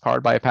lakehouse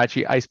powered by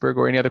Apache Iceberg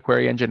or any other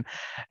query engine?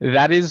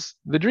 That is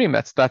the dream.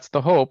 That's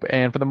the hope.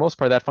 And for the most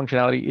part, that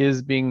functionality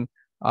is being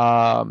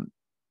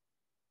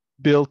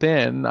built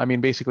in. I mean,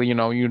 basically, you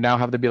now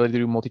have the ability to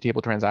do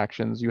multi-table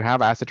transactions. You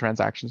have ACID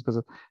transactions because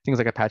of things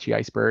like Apache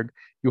Iceberg.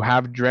 You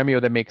have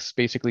Dremio that makes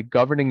basically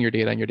governing your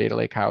data in your data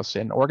lakehouse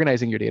and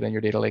organizing your data in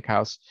your data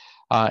lakehouse,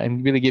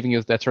 and really giving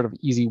you that sort of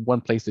easy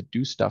one place to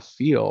do stuff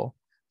feel.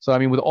 So, I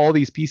mean, with all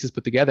these pieces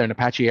put together and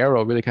Apache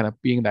Arrow really kind of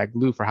being that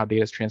glue for how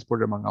data is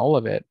transported among all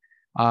of it,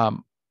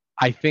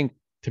 I think,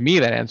 to me,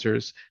 that answer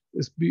is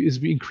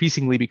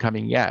increasingly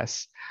becoming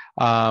yes.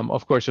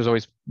 Of course, there's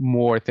always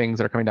more things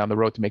that are coming down the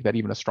road to make that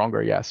even a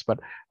stronger yes.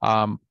 But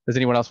does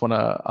anyone else want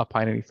to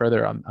opine any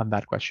further on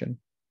that question?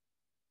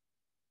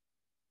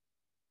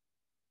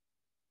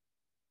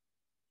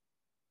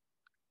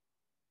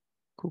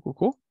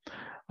 Cool.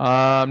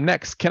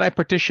 Next, can I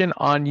partition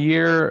on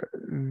year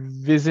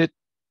visiting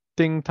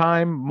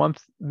time,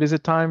 month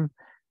visit time?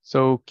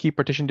 So keep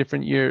partition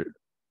different years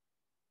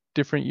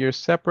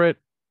separate.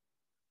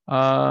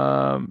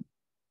 I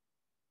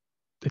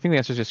think the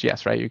answer is just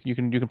yes, right? You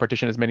can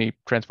partition as many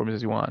transforms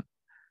as you want.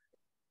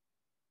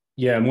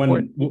 Yeah, and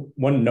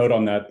one note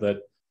on that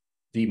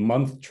the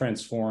month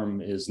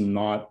transform is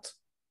not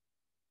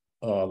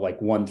like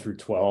 1 through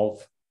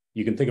 12.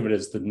 You can think of it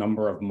as the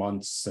number of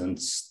months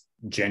since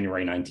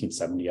January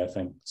 1970, I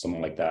think,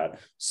 something like that.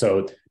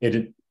 So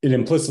it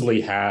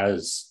implicitly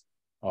has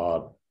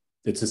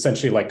it's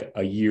essentially like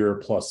a year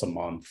plus a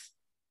month.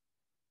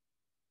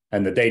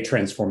 And the day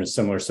transform is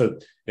similar. So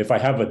if I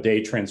have a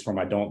day transform,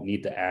 I don't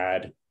need to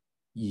add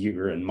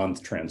year and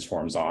month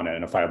transforms on it.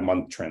 And if I have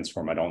month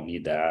transform, I don't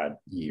need to add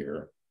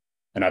year.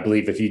 And I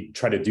believe if you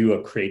try to do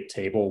a create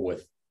table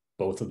with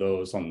both of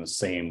those on the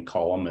same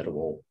column, it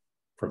will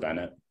prevent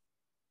it.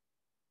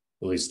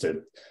 At least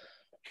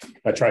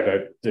I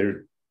tried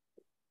to,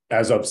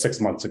 as of 6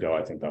 months ago,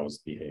 I think that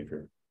was the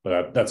behavior.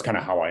 But that's kind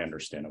of how I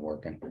understand it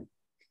working.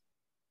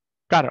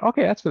 Got it.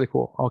 Okay, that's really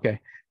cool. Okay.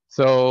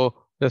 So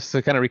just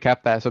to kind of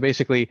recap that. So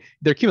basically,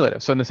 they're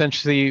cumulative. So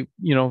essentially,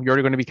 you're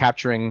already going to be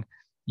capturing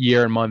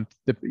year and month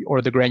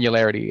or the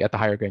granularity at the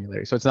higher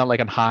granularity. So it's not like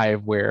on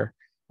Hive where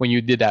when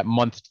you did that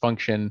month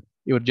function,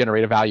 it would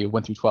generate a value of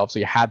 1 through 12. So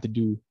you had to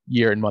do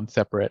year and month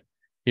separate.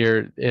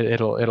 Here,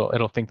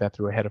 it'll think that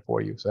through ahead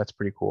for you. So that's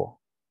pretty cool.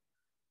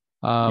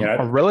 Yeah,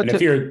 a relative. And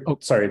if you're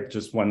sorry,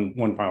 just one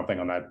final thing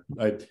on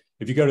that.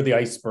 If you go to the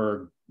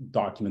Iceberg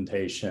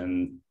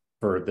documentation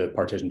for the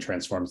partition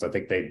transforms, I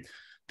think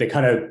they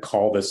kind of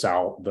call this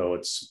out, though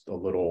it's a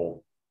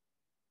little,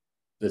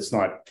 it's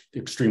not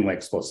extremely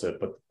explicit,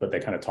 but they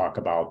kind of talk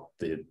about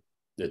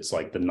it's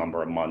like the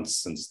number of months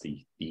since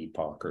the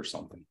epoch or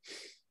something,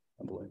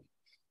 I believe.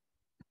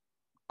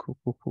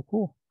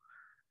 Cool.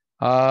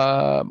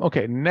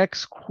 Okay,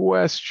 next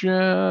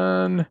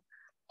question.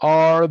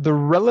 Are the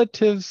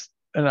relatives,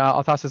 and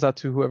I'll toss this out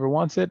to whoever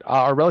wants it,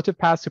 are relative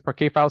paths to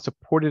Parquet files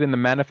supported in the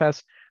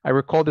manifest? I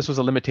recall this was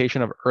a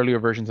limitation of earlier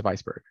versions of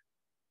Iceberg.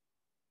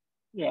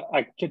 Yeah,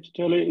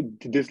 actually,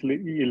 this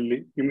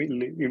limitation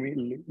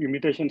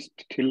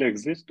still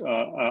exists.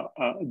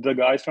 The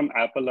guys from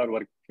Apple are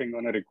working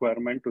on a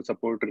requirement to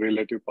support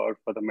relative path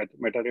for the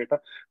metadata,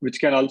 which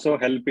can also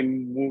help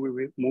in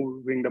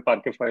moving the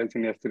Parquet files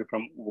in S3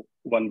 from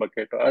one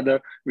bucket to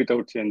other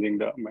without changing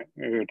the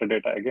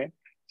metadata again.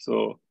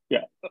 So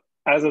yeah,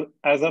 as of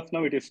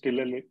now, it is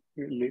still a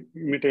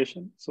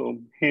limitation. So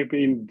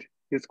maybe in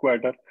this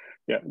quarter,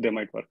 yeah, they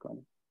might work on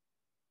it.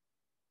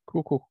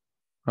 Cool.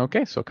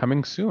 Okay, so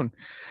coming soon.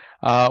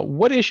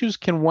 What issues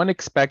can one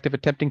expect if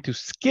attempting to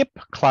skip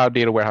cloud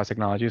data warehouse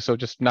technology? So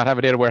just not have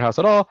a data warehouse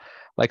at all,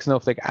 like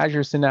Snowflake,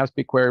 Azure, Synapse,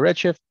 BigQuery,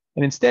 Redshift,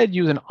 and instead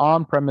use an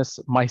on-premise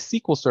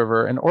MySQL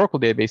server and Oracle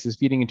databases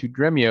feeding into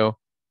Dremio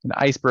and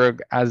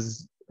Iceberg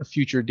as a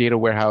future data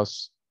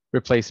warehouse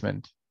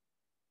replacement.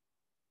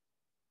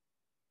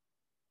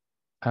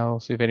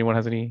 I'll see if anyone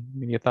has any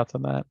immediate thoughts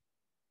on that.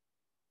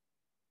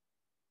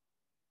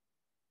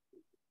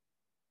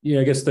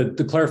 Yeah, I guess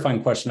the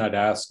clarifying question I'd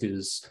ask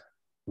is,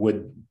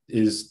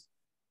 is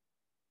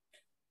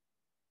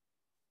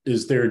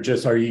there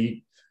just, are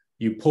you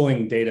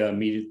pulling data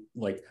immediately,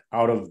 like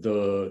out of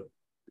the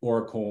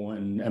Oracle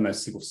and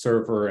MS SQL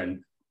Server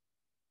and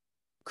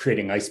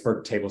creating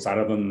Iceberg tables out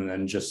of them, and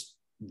then just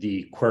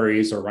the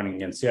queries are running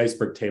against the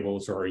Iceberg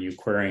tables, or are you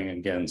querying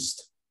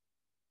against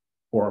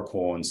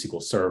Oracle and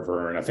SQL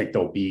Server? And I think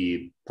there'll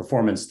be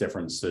performance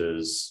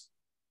differences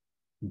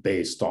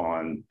based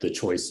on the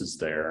choices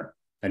there.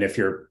 And if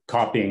you're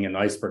copying in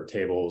Iceberg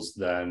tables,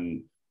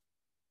 then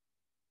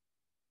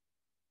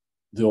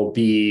there'll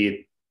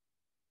be,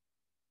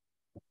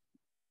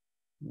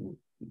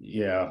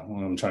 yeah,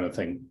 I'm trying to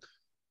think.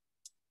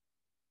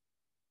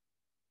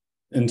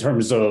 In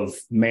terms of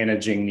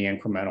managing the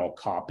incremental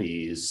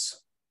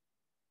copies,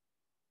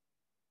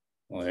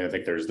 well, I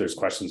think there's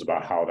questions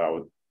about how that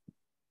would,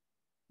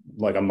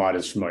 like, I'm not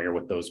as familiar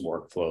with those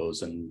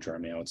workflows in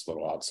Dremio. It's a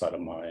little outside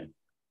of my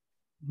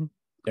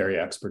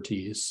area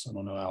expertise. I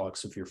don't know,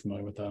 Alex, if you're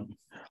familiar with that.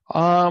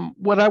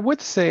 What I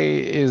would say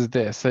is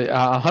this: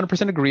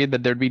 100% agreed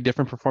that there'd be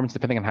different performance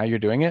depending on how you're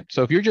doing it.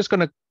 So if you're just going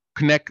to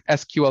connect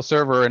SQL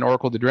Server and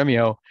Oracle to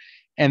Dremio,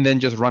 and then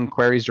just run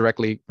queries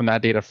directly from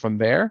that data from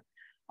there,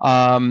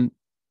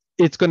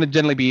 it's going to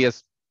generally be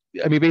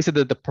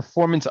basically the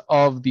performance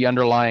of the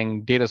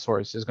underlying data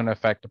source is going to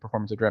affect the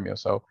performance of Dremio.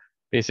 So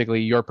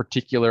basically, your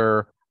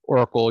particular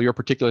Oracle, your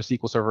particular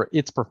SQL Server,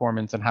 its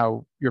performance and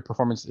how your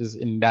performance is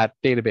in that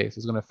database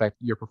is going to affect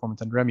your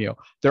performance on Dremio.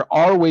 There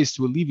are ways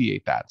to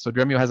alleviate that. So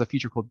Dremio has a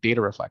feature called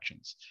data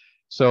reflections.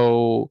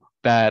 So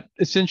that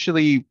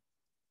essentially,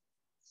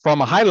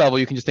 from a high level,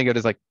 you can just think of it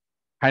as like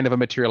kind of a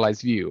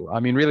materialized view.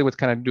 I mean, really what's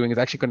kind of doing is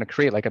actually going to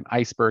create like an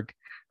Iceberg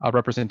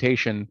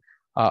representation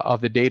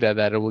of the data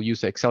that it will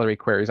use to accelerate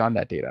queries on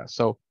that data.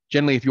 So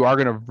generally, if you are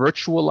going to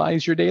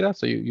virtualize your data,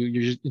 so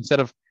you just, instead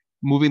of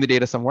moving the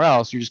data somewhere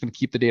else, you're just going to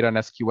keep the data on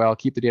SQL,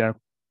 keep the data on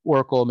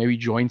Oracle, maybe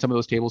join some of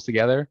those tables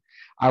together.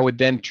 I would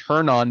then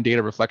turn on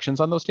data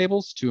reflections on those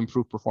tables to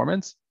improve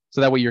performance.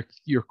 So that way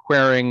you're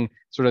querying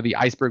sort of the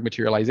Iceberg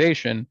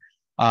materialization,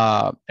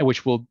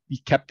 which will be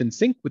kept in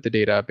sync with the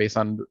data based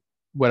on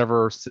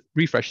whatever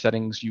refresh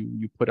settings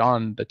you put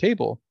on the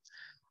table.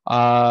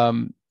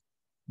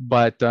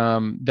 But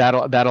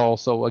that'll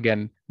also,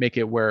 again, make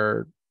it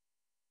where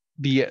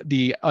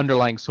the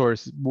underlying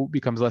source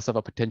becomes less of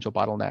a potential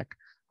bottleneck,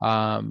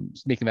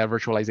 making that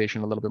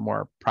virtualization a little bit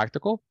more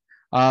practical.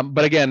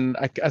 But again,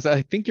 as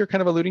I think you're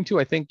kind of alluding to,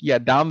 I think, yeah,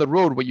 down the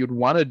road, what you'd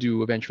want to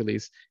do eventually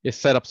is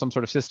set up some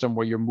sort of system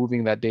where you're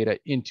moving that data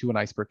into an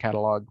Iceberg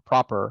catalog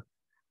proper,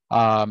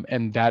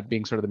 and that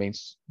being sort of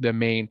the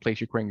main place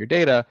you're querying your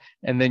data,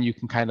 and then you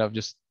can kind of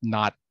just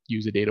not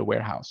use a data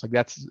warehouse. Like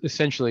that's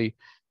essentially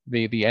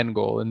the end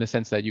goal, in the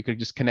sense that you could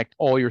just connect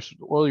all your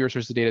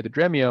sources of data to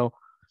Dremio.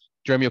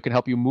 Dremio can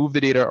help you move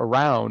the data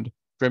around.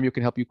 Dremio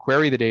can help you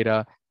query the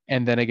data.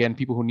 And then again,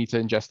 people who need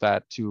to ingest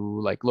that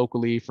to like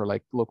locally for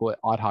like local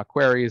ad hoc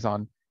queries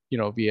on,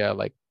 via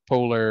like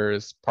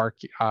Polars,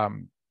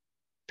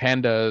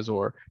 Pandas,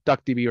 or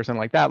DuckDB or something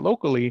like that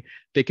locally,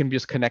 they can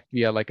just connect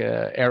via like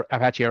a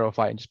Apache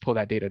Aeroflot and just pull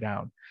that data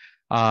down.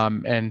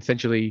 And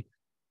essentially,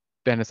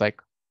 then it's like,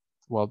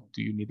 well,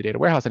 do you need the data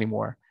warehouse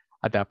anymore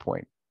at that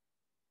point?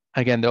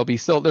 Again,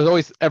 there's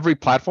always, every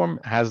platform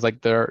has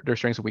like their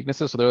strengths and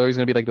weaknesses. So there's always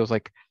going to be like those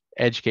like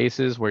edge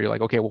cases where you're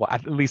like, okay, well,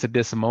 at least at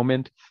this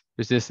moment,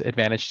 there's this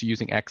advantage to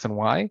using X and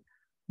Y.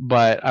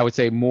 But I would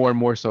say more and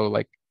more so,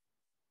 like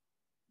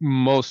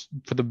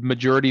for the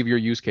majority of your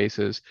use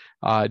cases,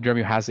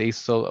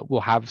 Dremio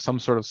will have some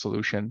sort of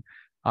solution,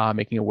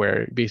 making it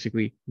where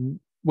basically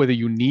whether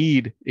you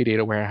need a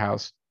data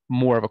warehouse,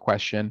 more of a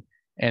question.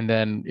 And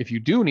then if you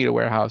do need a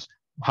warehouse,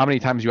 how many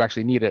times you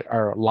actually need it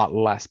are a lot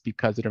less,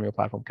 because the Dremio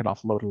platform can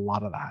offload a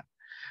lot of that.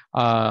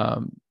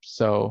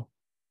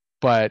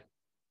 But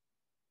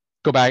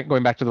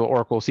going back to the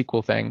Oracle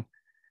SQL thing,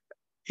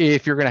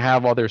 if you're going to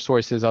have other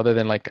sources other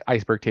than like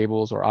Iceberg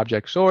tables or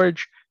object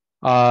storage,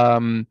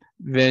 then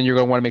you're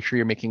going to want to make sure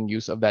you're making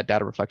use of that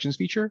data reflections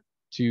feature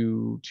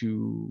to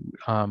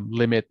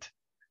limit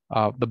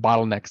the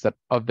bottlenecks that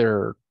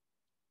other,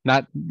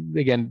 not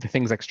again, the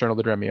things external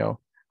to Dremio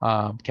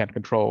can't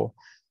control,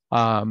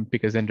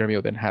 because then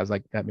Dremio then has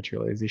like that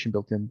materialization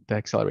built in to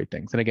accelerate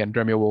things. And again,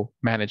 Dremio will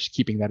manage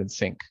keeping that in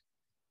sync.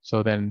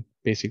 So then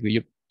basically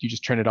you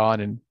just turn it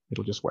on and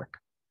it'll just work.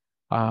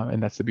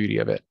 And that's the beauty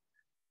of it.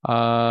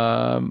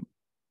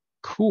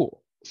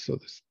 Cool. So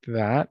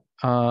that.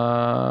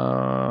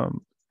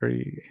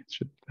 Already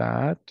answered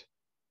that.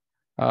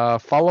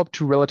 Follow-up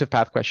to relative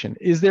path question.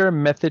 Is there a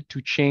method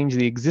to change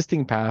the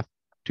existing path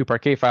to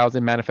Parquet files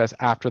and manifest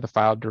after the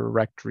file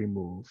directory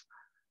move?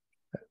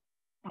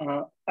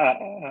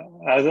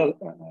 As of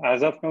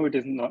now, it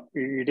is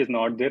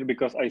not there,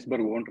 because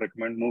Iceberg won't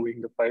recommend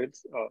moving the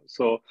files.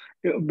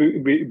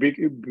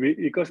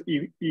 Because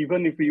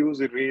even if you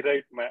use a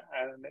rewrite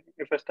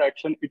manifest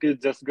action, it is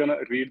just gonna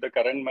read the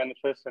current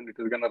manifest and it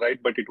is gonna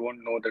write, but it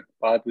won't know that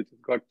path which has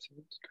got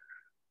changed.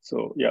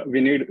 So yeah,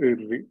 we need a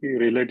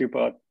relative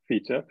path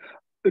feature.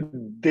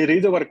 There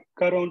is a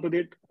workaround to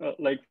it,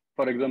 like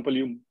for example,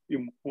 you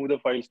move the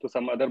files to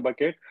some other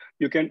bucket,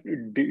 you can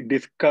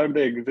discard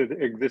the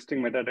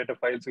existing metadata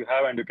files you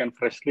have, and you can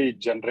freshly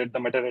generate the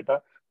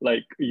metadata,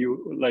 like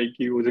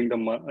using the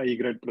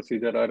migrate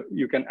procedure, or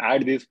you can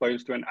add these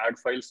files to add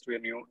files to a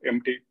new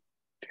empty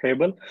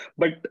table.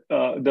 But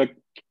the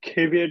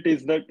caveat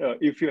is that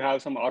if you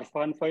have some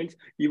orphan files,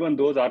 even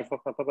those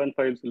orphan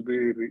files will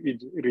be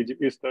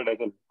registered as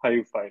a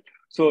Hive file.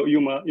 So you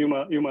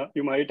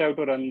might have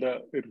to run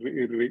the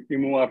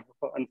remove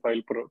orphan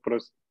file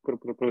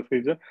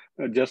procedure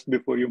just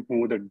before you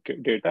move the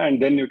data, and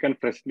then you can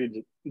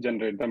freshly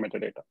generate the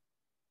metadata.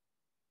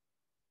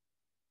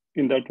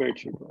 In that way, it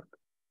should work.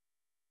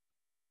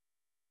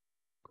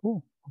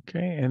 Cool.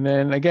 Okay, and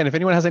then again, if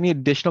anyone has any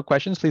additional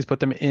questions, please put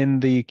them in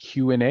the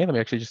Q&A. Let me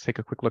actually just take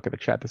a quick look at the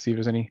chat to see if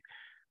there's any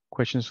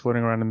questions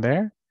floating around in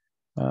there.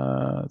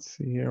 Let's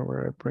see here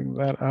where I bring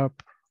that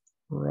up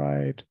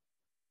right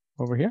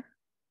over here.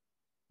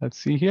 Let's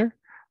see here.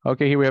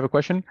 Okay, here we have a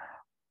question.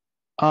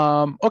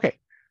 Okay,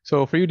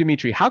 so for you,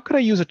 Dimitri, how could I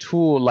use a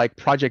tool like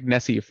Project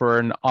Nessie for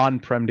an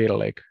on-prem data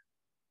lake?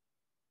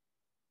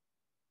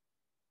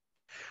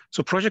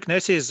 So Project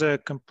Nessie is a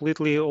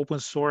completely open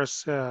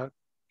source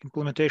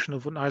implementation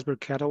of an Iceberg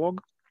catalog.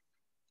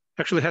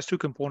 Actually, it has two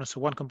components. So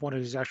one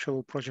component is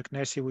actual Project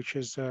Nessie, which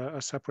is a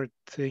separate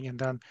thing, and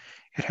then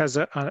it has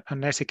a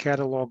Nessie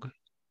catalog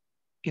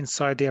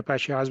inside the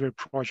Apache Iceberg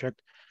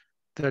project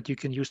that you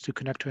can use to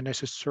connect to a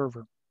Nessie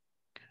server.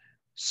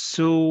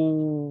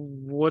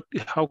 So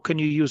how can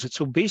you use it?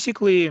 So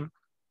basically,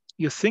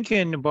 you're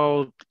thinking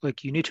about,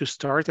 like, you need to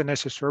start a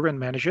Nessie server and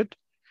manage it.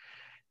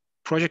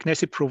 Project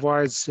Nessie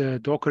provides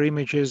Docker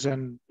images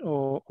and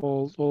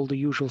all the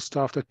usual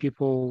stuff that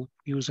people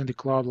use in the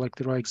cloud, like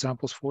there are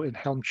examples in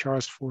Helm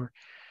charts for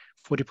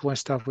deploying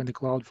stuff in the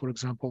cloud, for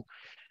example.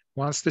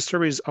 Once the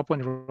server is up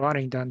and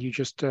running, then you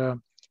just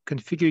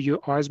configure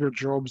your Iceberg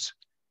jobs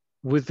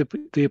with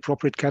the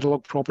appropriate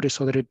catalog property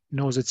so that it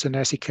knows it's a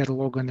Nessie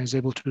catalog and is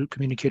able to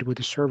communicate with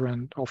the server,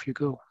 and off you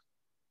go.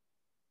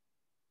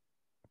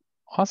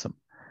 Awesome.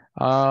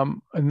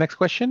 Next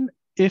question.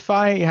 If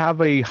I have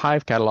a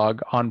Hive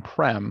catalog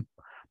on-prem,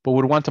 but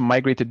would want to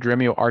migrate to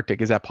Dremio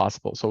Arctic, is that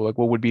possible? So like,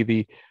 what would be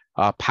the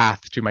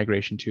path to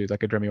migration to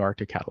like a Dremio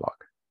Arctic catalog?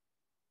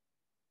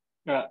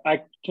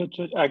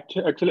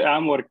 Actually,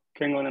 I'm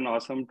working on an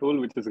awesome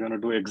tool which is going to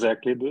do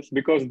exactly this,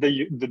 because the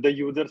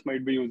users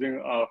might be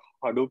using a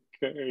Hadoop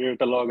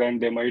catalog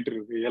and they might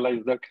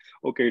realize that,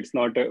 okay, it's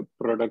not a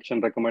production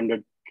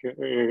recommended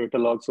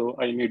catalog, so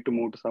I need to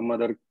move to some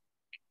other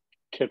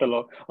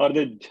catalog, or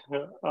they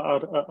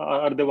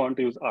want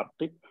to use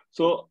Arctic.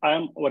 So I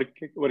am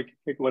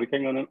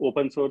working on an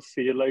open source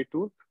CLI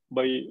tool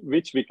by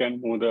which we can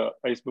move the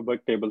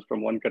Iceberg tables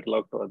from one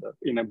catalog to other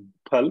in a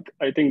bulk.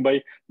 I think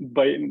by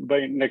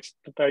next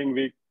time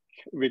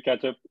we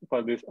catch up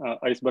for this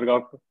Iceberg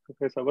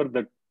office hour,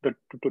 that the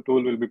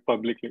tool will be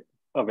publicly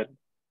available.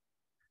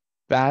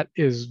 That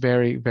is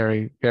very,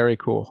 very, very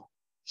cool.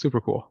 Super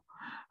cool.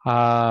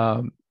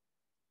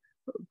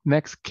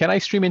 Next, can I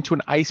stream into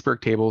an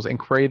Iceberg tables and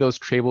query those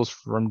tables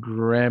from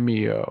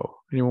Dremio?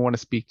 Anyone want to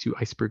speak to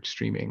Iceberg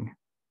streaming?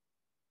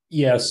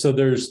 Yeah, so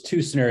there's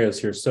two scenarios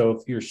here. So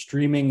if you're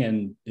streaming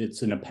and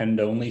it's an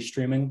append-only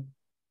streaming,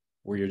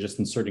 where you're just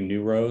inserting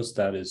new rows,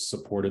 that is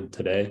supported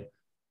today.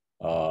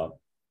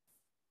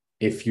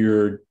 If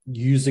you're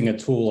using a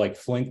tool like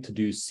Flink to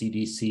do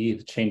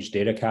CDC, change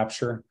data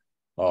capture,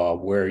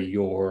 where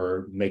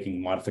you're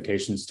making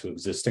modifications to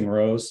existing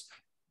rows,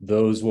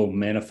 those will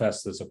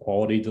manifest as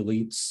equality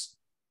deletes.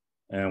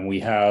 And we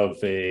have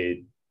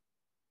a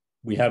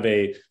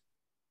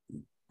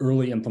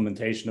early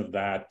implementation of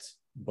that,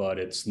 but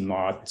it's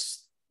not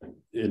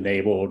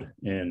enabled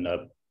in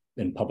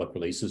public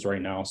releases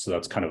right now. So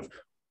that's kind of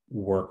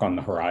work on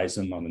the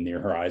horizon, on the near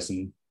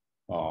horizon,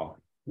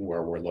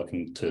 where we're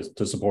looking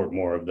to support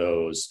more of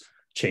those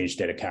change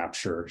data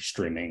capture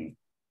streaming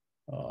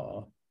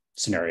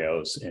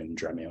scenarios in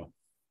Dremio.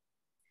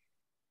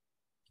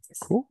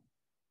 Cool.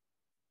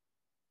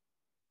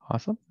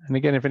 Awesome. And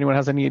again, if anyone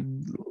has any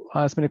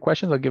last minute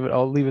questions,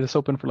 I'll leave this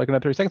open for like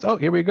another 30 seconds. Oh,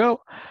 here we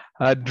go.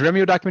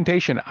 Dremio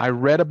documentation. I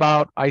read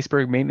about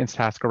Iceberg maintenance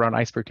task around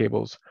Iceberg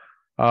tables.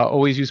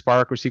 Always use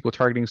Spark or SQL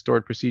targeting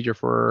stored procedure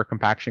for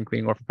compaction,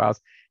 cleaning orphan files.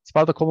 It's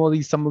about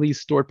the some of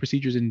these stored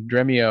procedures in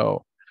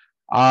Dremio.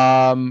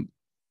 Well,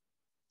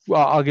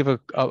 I'll give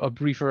a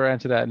briefer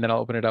answer to that, and then I'll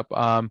open it up.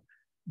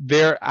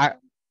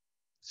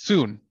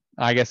 Soon,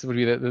 I guess would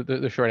be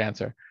the short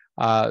answer.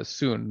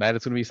 Soon, that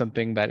is going to be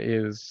something that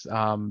is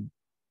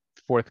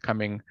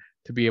forthcoming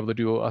to be able to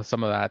do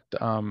some of that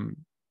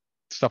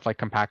stuff like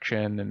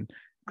compaction and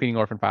cleaning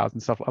orphan files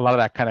and stuff. A lot of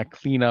that kind of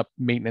cleanup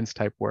maintenance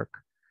type work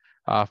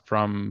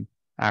from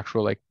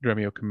actual like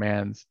Dremio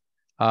commands.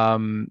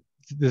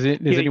 Does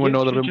anyone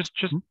know a little bit?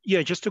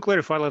 Just to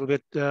clarify a little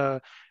bit,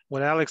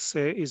 what Alex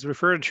is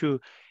referring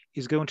to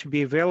is going to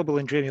be available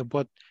in Dremio,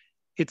 but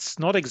it's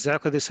not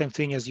exactly the same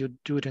thing as you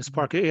do it in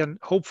Spark. And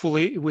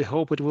hopefully, we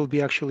hope it will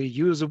be actually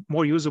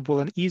more usable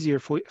and easier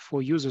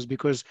for users,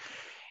 because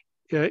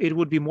it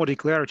would be more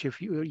declarative.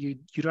 You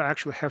don't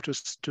actually have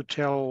to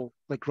tell,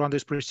 like, run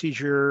this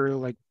procedure,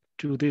 like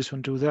do this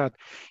and do that.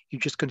 You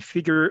just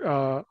configure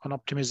an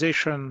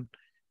optimization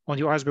on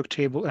your Iceberg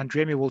table, and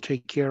Dremio will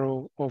take care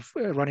of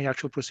running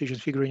actual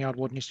procedures, figuring out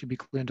what needs to be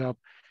cleaned up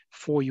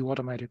for you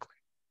automatically.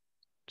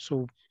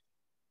 So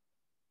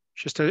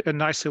just a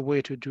nicer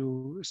way to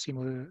do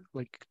similar,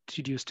 like,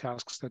 tedious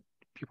tasks that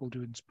people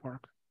do in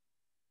Spark.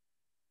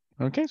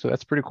 Okay, so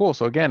that's pretty cool.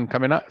 So again,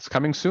 it's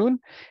coming soon,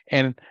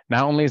 and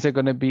not only is it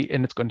going to be,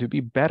 and it's going to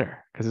be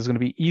better because it's going to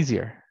be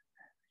easier.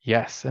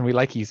 Yes, and we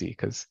like easy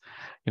because,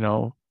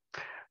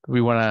 we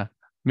want to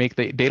make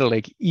the data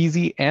lake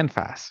easy and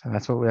fast, and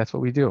that's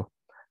what we do.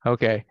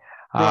 Okay,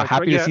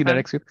 happy to see that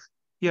next week.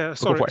 Yeah,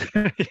 sorry,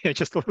 yeah,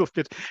 just a little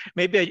bit.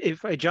 Maybe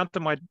if Ajanta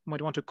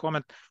might want to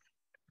comment,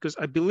 because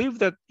I believe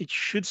that it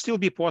should still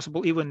be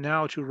possible even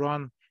now to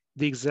run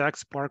the exact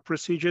Spark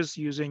procedures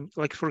using,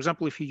 like, for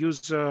example, if you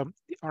use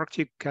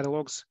Arctic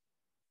catalogs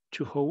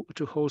to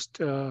host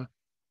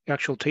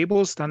actual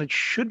tables, then it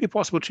should be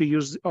possible to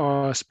use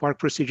Spark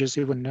procedures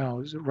even now.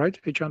 Is it right,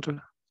 Ajanta?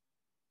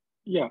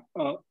 Yeah,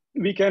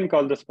 we can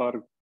call the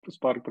Spark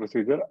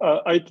procedure.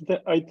 I think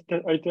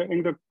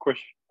the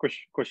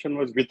question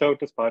was,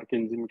 without a Spark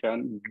engine,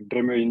 can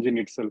Dremio engine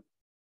itself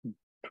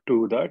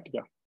do that?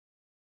 Yeah.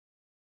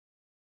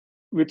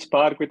 With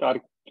Spark, with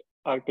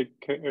Arctic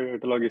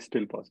catalog is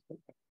still possible.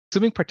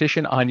 Assuming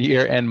partition on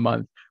year and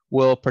month,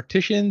 will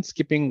partition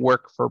skipping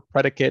work for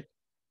predicate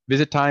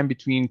visit time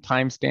between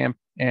timestamp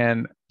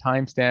and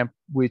timestamp,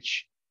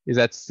 which is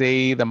at,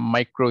 say, the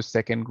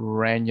microsecond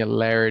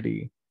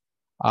granularity?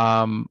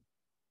 I'll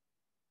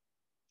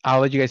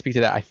let you guys speak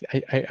to that.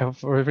 I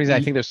for a reason,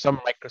 I think there's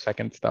some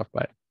microsecond stuff,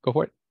 but go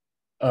for it.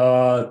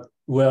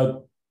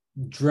 Well,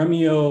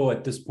 Dremio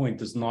at this point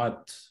does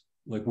not,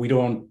 like, we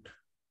don't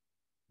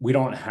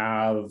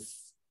have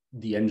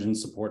the engine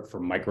support for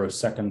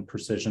microsecond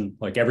precision.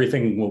 Like,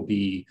 everything will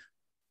be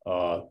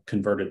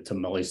converted to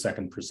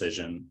millisecond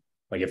precision.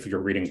 Like, if you're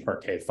reading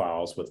Parquet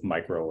files with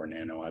micro or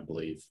nano, I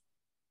believe.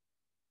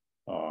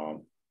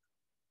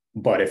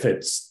 But if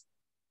it's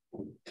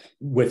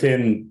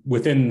within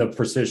the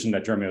precision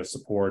that Dremio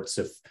supports,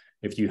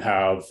 if you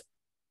have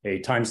a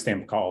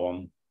timestamp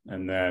column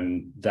and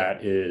then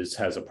that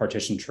has a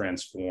partition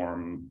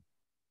transform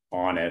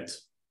on it,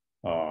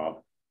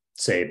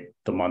 say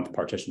the month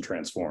partition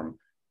transform,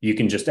 you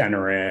can just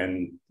enter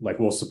in, like,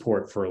 we'll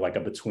support for like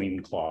a between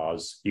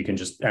clause. You can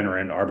just enter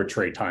in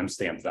arbitrary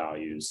timestamp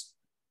values,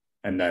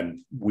 and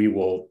then we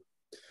will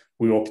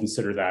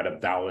consider that a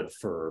valid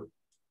for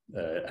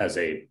as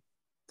a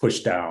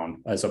push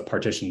down, as a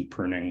partition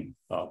pruning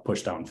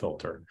push down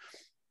filter,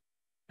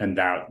 and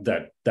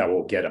that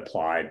will get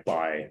applied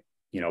by,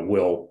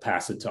 we'll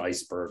pass it to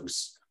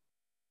Iceberg's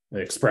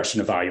expression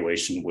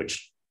evaluation,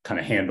 which kind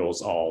of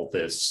handles all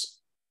this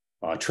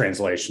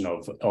translation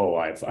of, oh,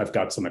 I've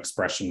got some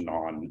expression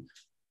on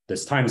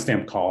this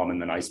timestamp column, and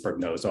then Iceberg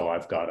knows, oh,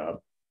 I've got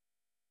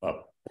a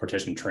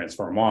partition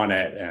transform on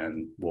it,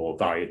 and we'll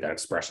evaluate that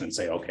expression and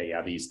say, okay,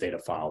 yeah, these data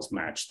files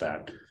match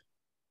that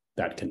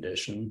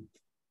condition.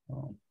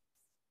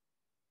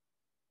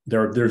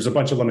 There's a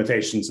bunch of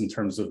limitations in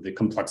terms of the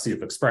complexity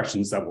of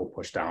expressions that we'll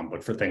push down,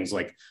 but for things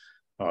like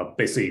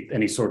basically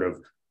any sort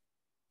of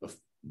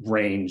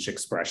range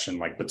expression,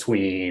 like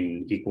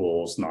between,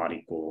 equals, not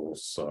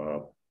equals,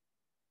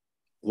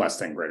 less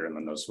than, greater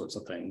than, those sorts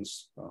of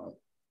things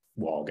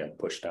will all get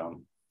pushed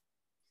down.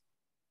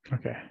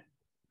 Okay.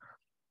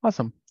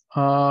 Awesome.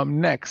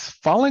 Next,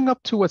 following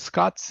up to what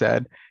Scott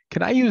said,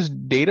 can I use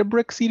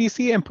Databricks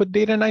CDC and put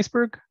data in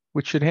Iceberg,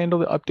 which should handle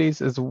the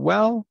updates as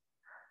well?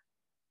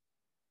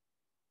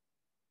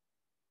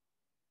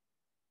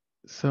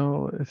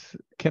 So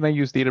can I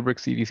use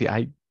Databricks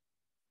CDC?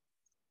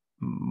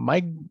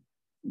 My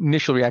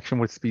initial reaction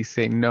would be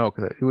saying no,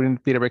 because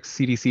wouldn't Databricks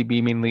CDC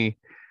be mainly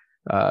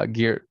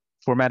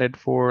formatted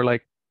for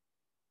like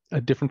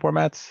different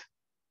formats?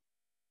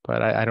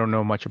 But I don't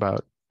know much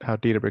about how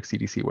Databricks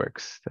CDC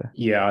works.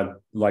 Yeah,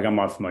 like I'm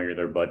not familiar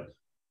there, but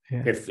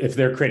yeah. If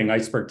they're creating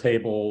Iceberg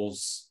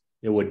tables,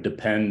 it would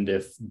depend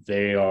if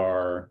they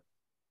are,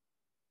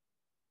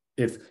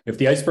 if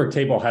the Iceberg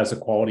table has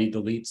equality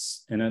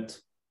deletes in it,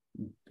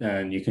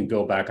 and you can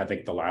go back, I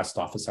think the last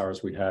office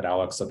hours we had,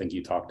 Alex, I think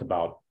you talked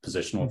about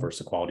positional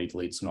versus equality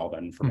deletes and all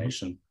that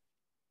information.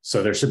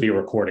 So there should be a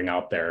recording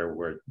out there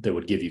where they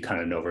would give you kind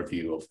of an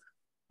overview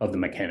of the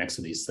mechanics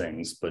of these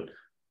things. But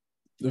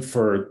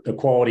for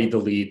equality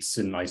deletes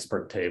in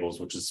Iceberg tables,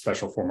 which is a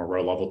special form of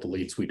row level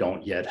deletes, we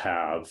don't yet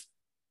have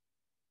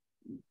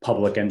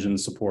public engine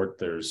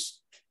support.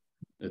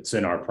 It's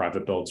in our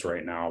private builds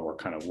right now. We're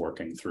kind of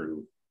working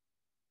through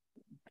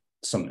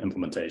some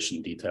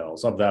implementation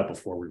details of that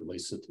before we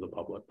release it to the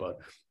public. But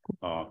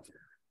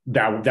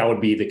that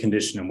would be the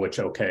condition in which,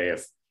 okay,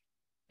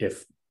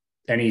 if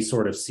any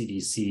sort of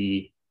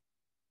CDC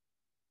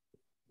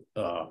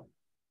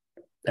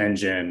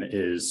engine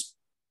is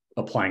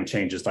applying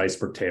changes to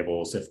Iceberg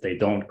tables, if they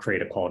don't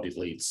create equality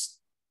deletes,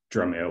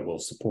 Dremio will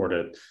support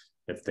it.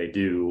 If they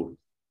do,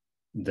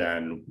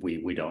 then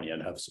we don't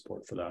yet have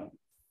support for that.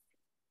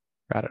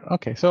 Got it.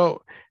 Okay.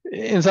 So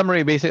in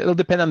summary, basically, it'll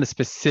depend on the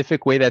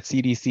specific way that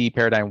CDC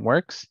paradigm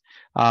works.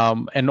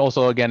 And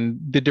also, again,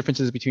 the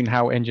differences between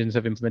how engines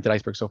have implemented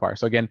Iceberg so far.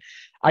 So again,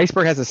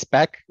 Iceberg has a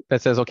spec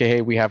that says, okay,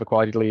 hey, we have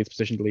equality deletes,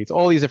 position deletes,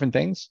 all these different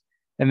things.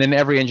 And then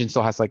every engine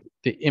still has like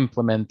to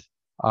implement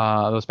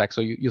those specs.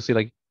 So you'll see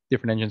like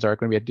different engines are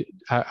going to be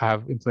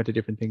have implemented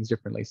different things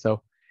differently.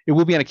 So it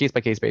will be on a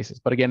case-by-case basis.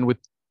 But again, with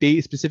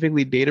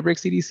specifically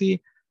Databricks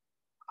CDC,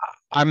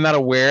 I'm not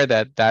aware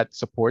that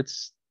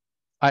supports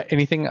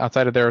anything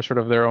outside of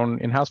their own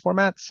in-house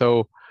format.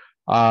 So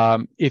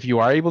if you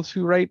are able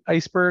to write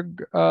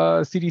Iceberg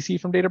CDC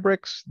from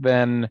Databricks,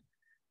 then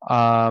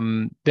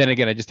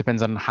again, it just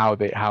depends on how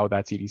that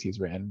CDC is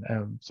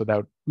written. So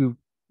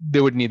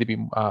there would need to be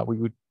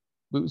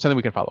something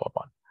we can follow up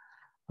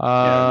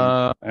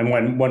on.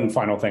 And one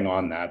final thing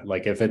on that,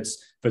 like if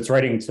it's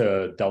writing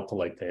to Delta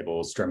Lake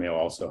tables, Dremio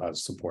also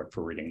has support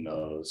for reading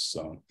those.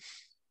 So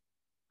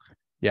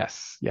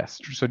yes.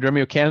 So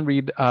Dremio can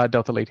read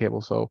Delta Lake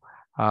tables, so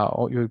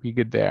you'll be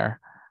good there.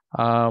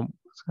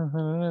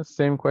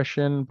 Same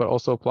question, but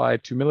also apply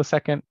to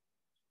millisecond.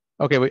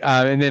 Okay,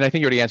 and then I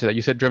think you already answered that.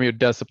 You said Dremio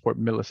does support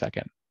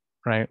millisecond,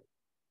 right?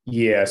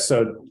 Yeah.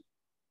 So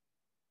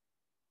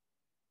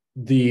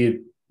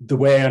the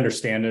way I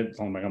understand it,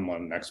 I'm not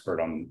an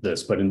expert on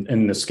this, but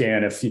in the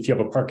scan, if you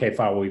have a Parquet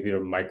file with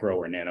either micro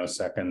or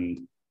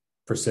nanosecond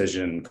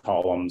precision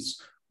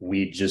columns,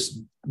 we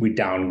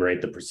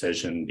downgrade the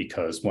precision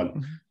because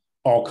when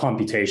all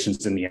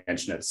computations in the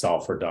engine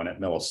itself are done at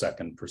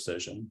millisecond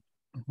precision.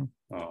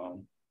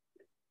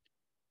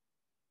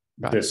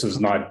 This is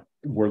not,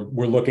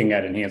 we're looking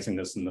at enhancing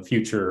this in the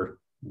future.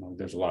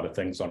 There's a lot of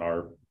things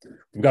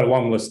we've got a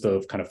long list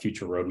of kind of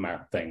future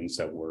roadmap things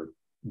that we're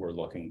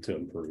looking to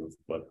improve,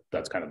 but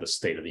that's kind of the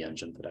state of the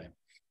engine today.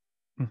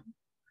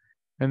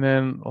 And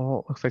then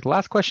looks like the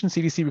last question,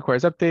 CDC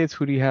requires updates.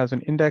 Hootie has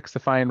an index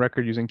defined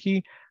record using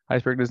key.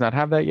 Iceberg does not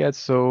have that yet,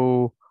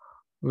 so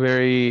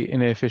very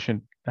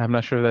inefficient. I'm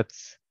not sure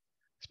that's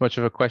as much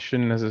of a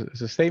question as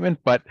a statement,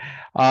 but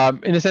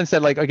in the sense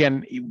that, like,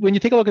 again, when you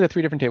take a look at the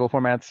three different table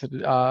formats,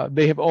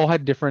 they have all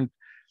had different,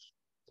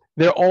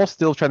 they're all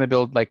still trying to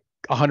build like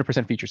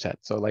 100% feature set.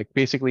 So like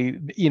basically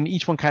in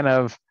each one, kind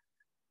of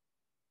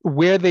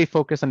where they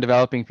focus on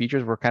developing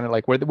features were kind of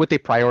like what they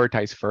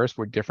prioritize first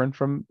were different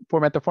from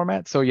format to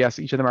format. So yes,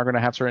 each of them are going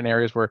to have certain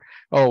areas where,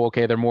 oh,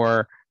 okay, they're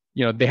more,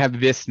 they have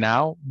this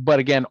now, but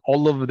again,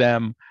 all of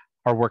them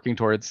are working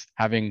towards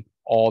having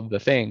all the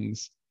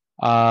things.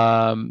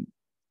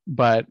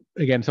 But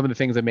again, some of the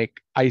things that make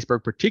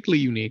Iceberg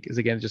particularly unique is,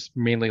 again, just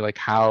mainly like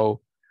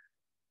how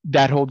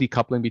that whole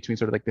decoupling between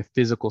sort of like the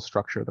physical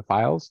structure of the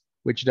files,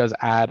 which does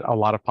add a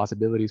lot of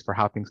possibilities for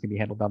how things can be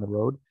handled down the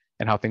road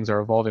and how things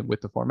are evolving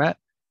with the format.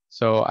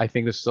 So I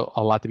think there's still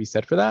a lot to be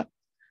said for that.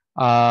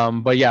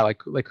 But yeah, like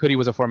Hootie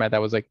was a format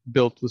that was like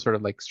built with sort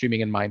of like streaming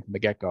in mind from the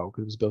get-go,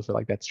 because it was built for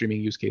like that streaming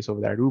use case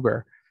over there at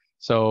Uber.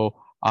 So,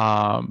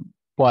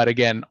 but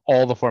again,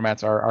 all the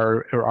formats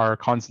are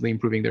constantly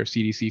improving their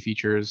CDC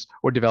features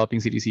or developing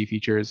CDC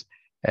features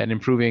and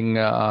improving,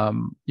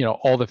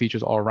 all the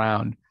features all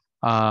around.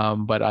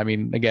 But I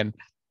mean, again,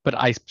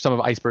 some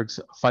of Iceberg's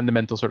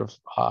fundamental sort of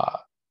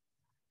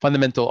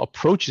fundamental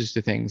approaches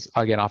to things,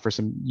 again, offer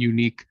some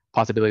unique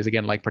possibilities,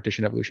 again, like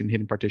partition evolution,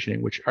 hidden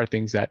partitioning, which are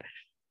things that,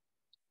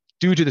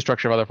 due to the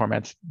structure of other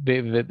formats, they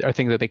are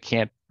things that they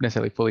can't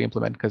necessarily fully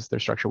implement because their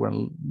structure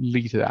wouldn't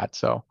lead to that,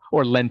 so,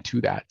 or lend to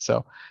that.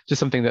 So just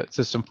something that's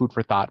just some food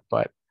for thought.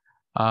 But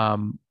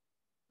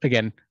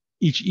again,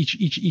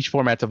 each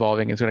format's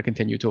evolving, is going to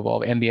continue to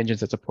evolve, and the engines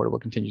that support it will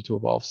continue to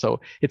evolve. So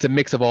it's a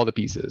mix of all the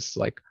pieces.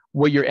 Like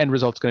what your end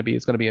result's going to be,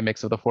 it's going to be a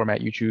mix of the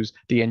format you choose,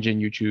 the engine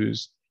you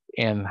choose,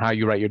 and how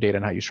you write your data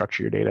and how you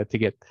structure your data to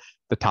get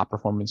the top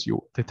performance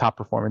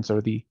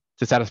or to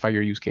satisfy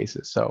your use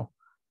cases. So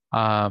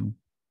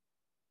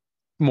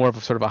more of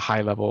a sort of a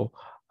high level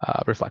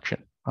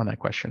reflection on that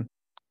question.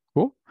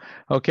 Cool.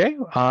 Okay.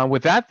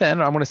 With that, then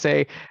I'm going to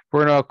say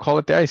we're going to call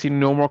it there. I see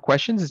no more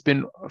questions. It's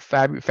been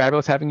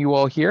fabulous having you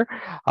all here.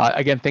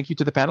 Again, thank you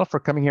to the panel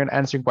for coming here and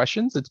answering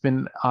questions. It's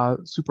been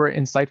super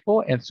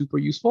insightful and super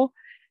useful.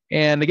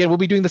 And again, we'll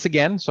be doing this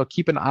again. So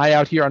keep an eye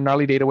out here on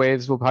Gnarly Data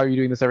Waves. We'll probably be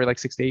doing this every like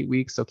 6 to 8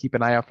 weeks. So keep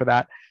an eye out for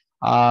that.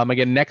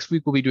 Again, next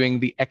week, we'll be doing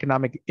the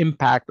economic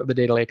impact of the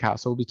data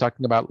lakehouse. So we'll be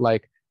talking about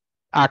like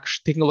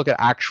taking a look at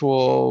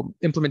actual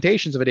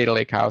implementations of a data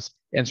lakehouse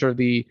and sort of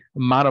the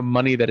amount of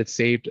money that it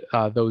saved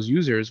those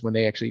users when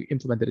they actually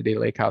implemented a data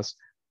lakehouse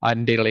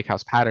and data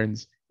lakehouse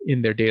patterns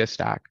in their data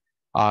stack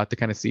to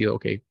kind of see,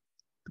 okay,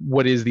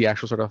 what is the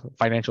actual sort of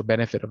financial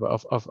benefit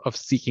of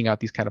seeking out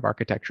these kind of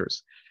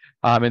architectures.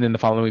 And then the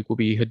following week will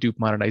be Hadoop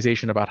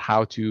modernization, about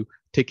how to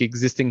take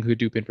existing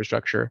Hadoop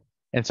infrastructure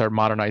and start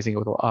modernizing it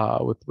with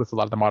a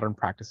lot of the modern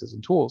practices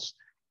and tools.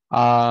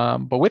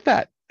 But with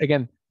that,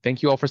 again,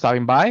 thank you all for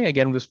stopping by.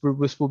 Again, this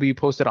will be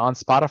posted on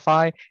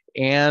Spotify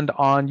and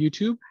on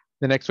YouTube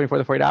the next 24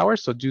 to 48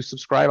 hours. So do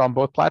subscribe on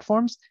both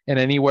platforms and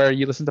anywhere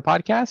you listen to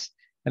podcasts.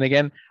 And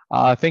again,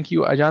 thank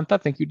you,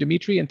 Ajanta, thank you,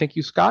 Dimitri, and thank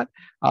you, Scott,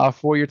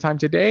 for your time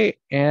today.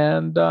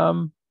 And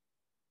yeah,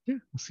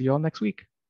 we'll see you all next week.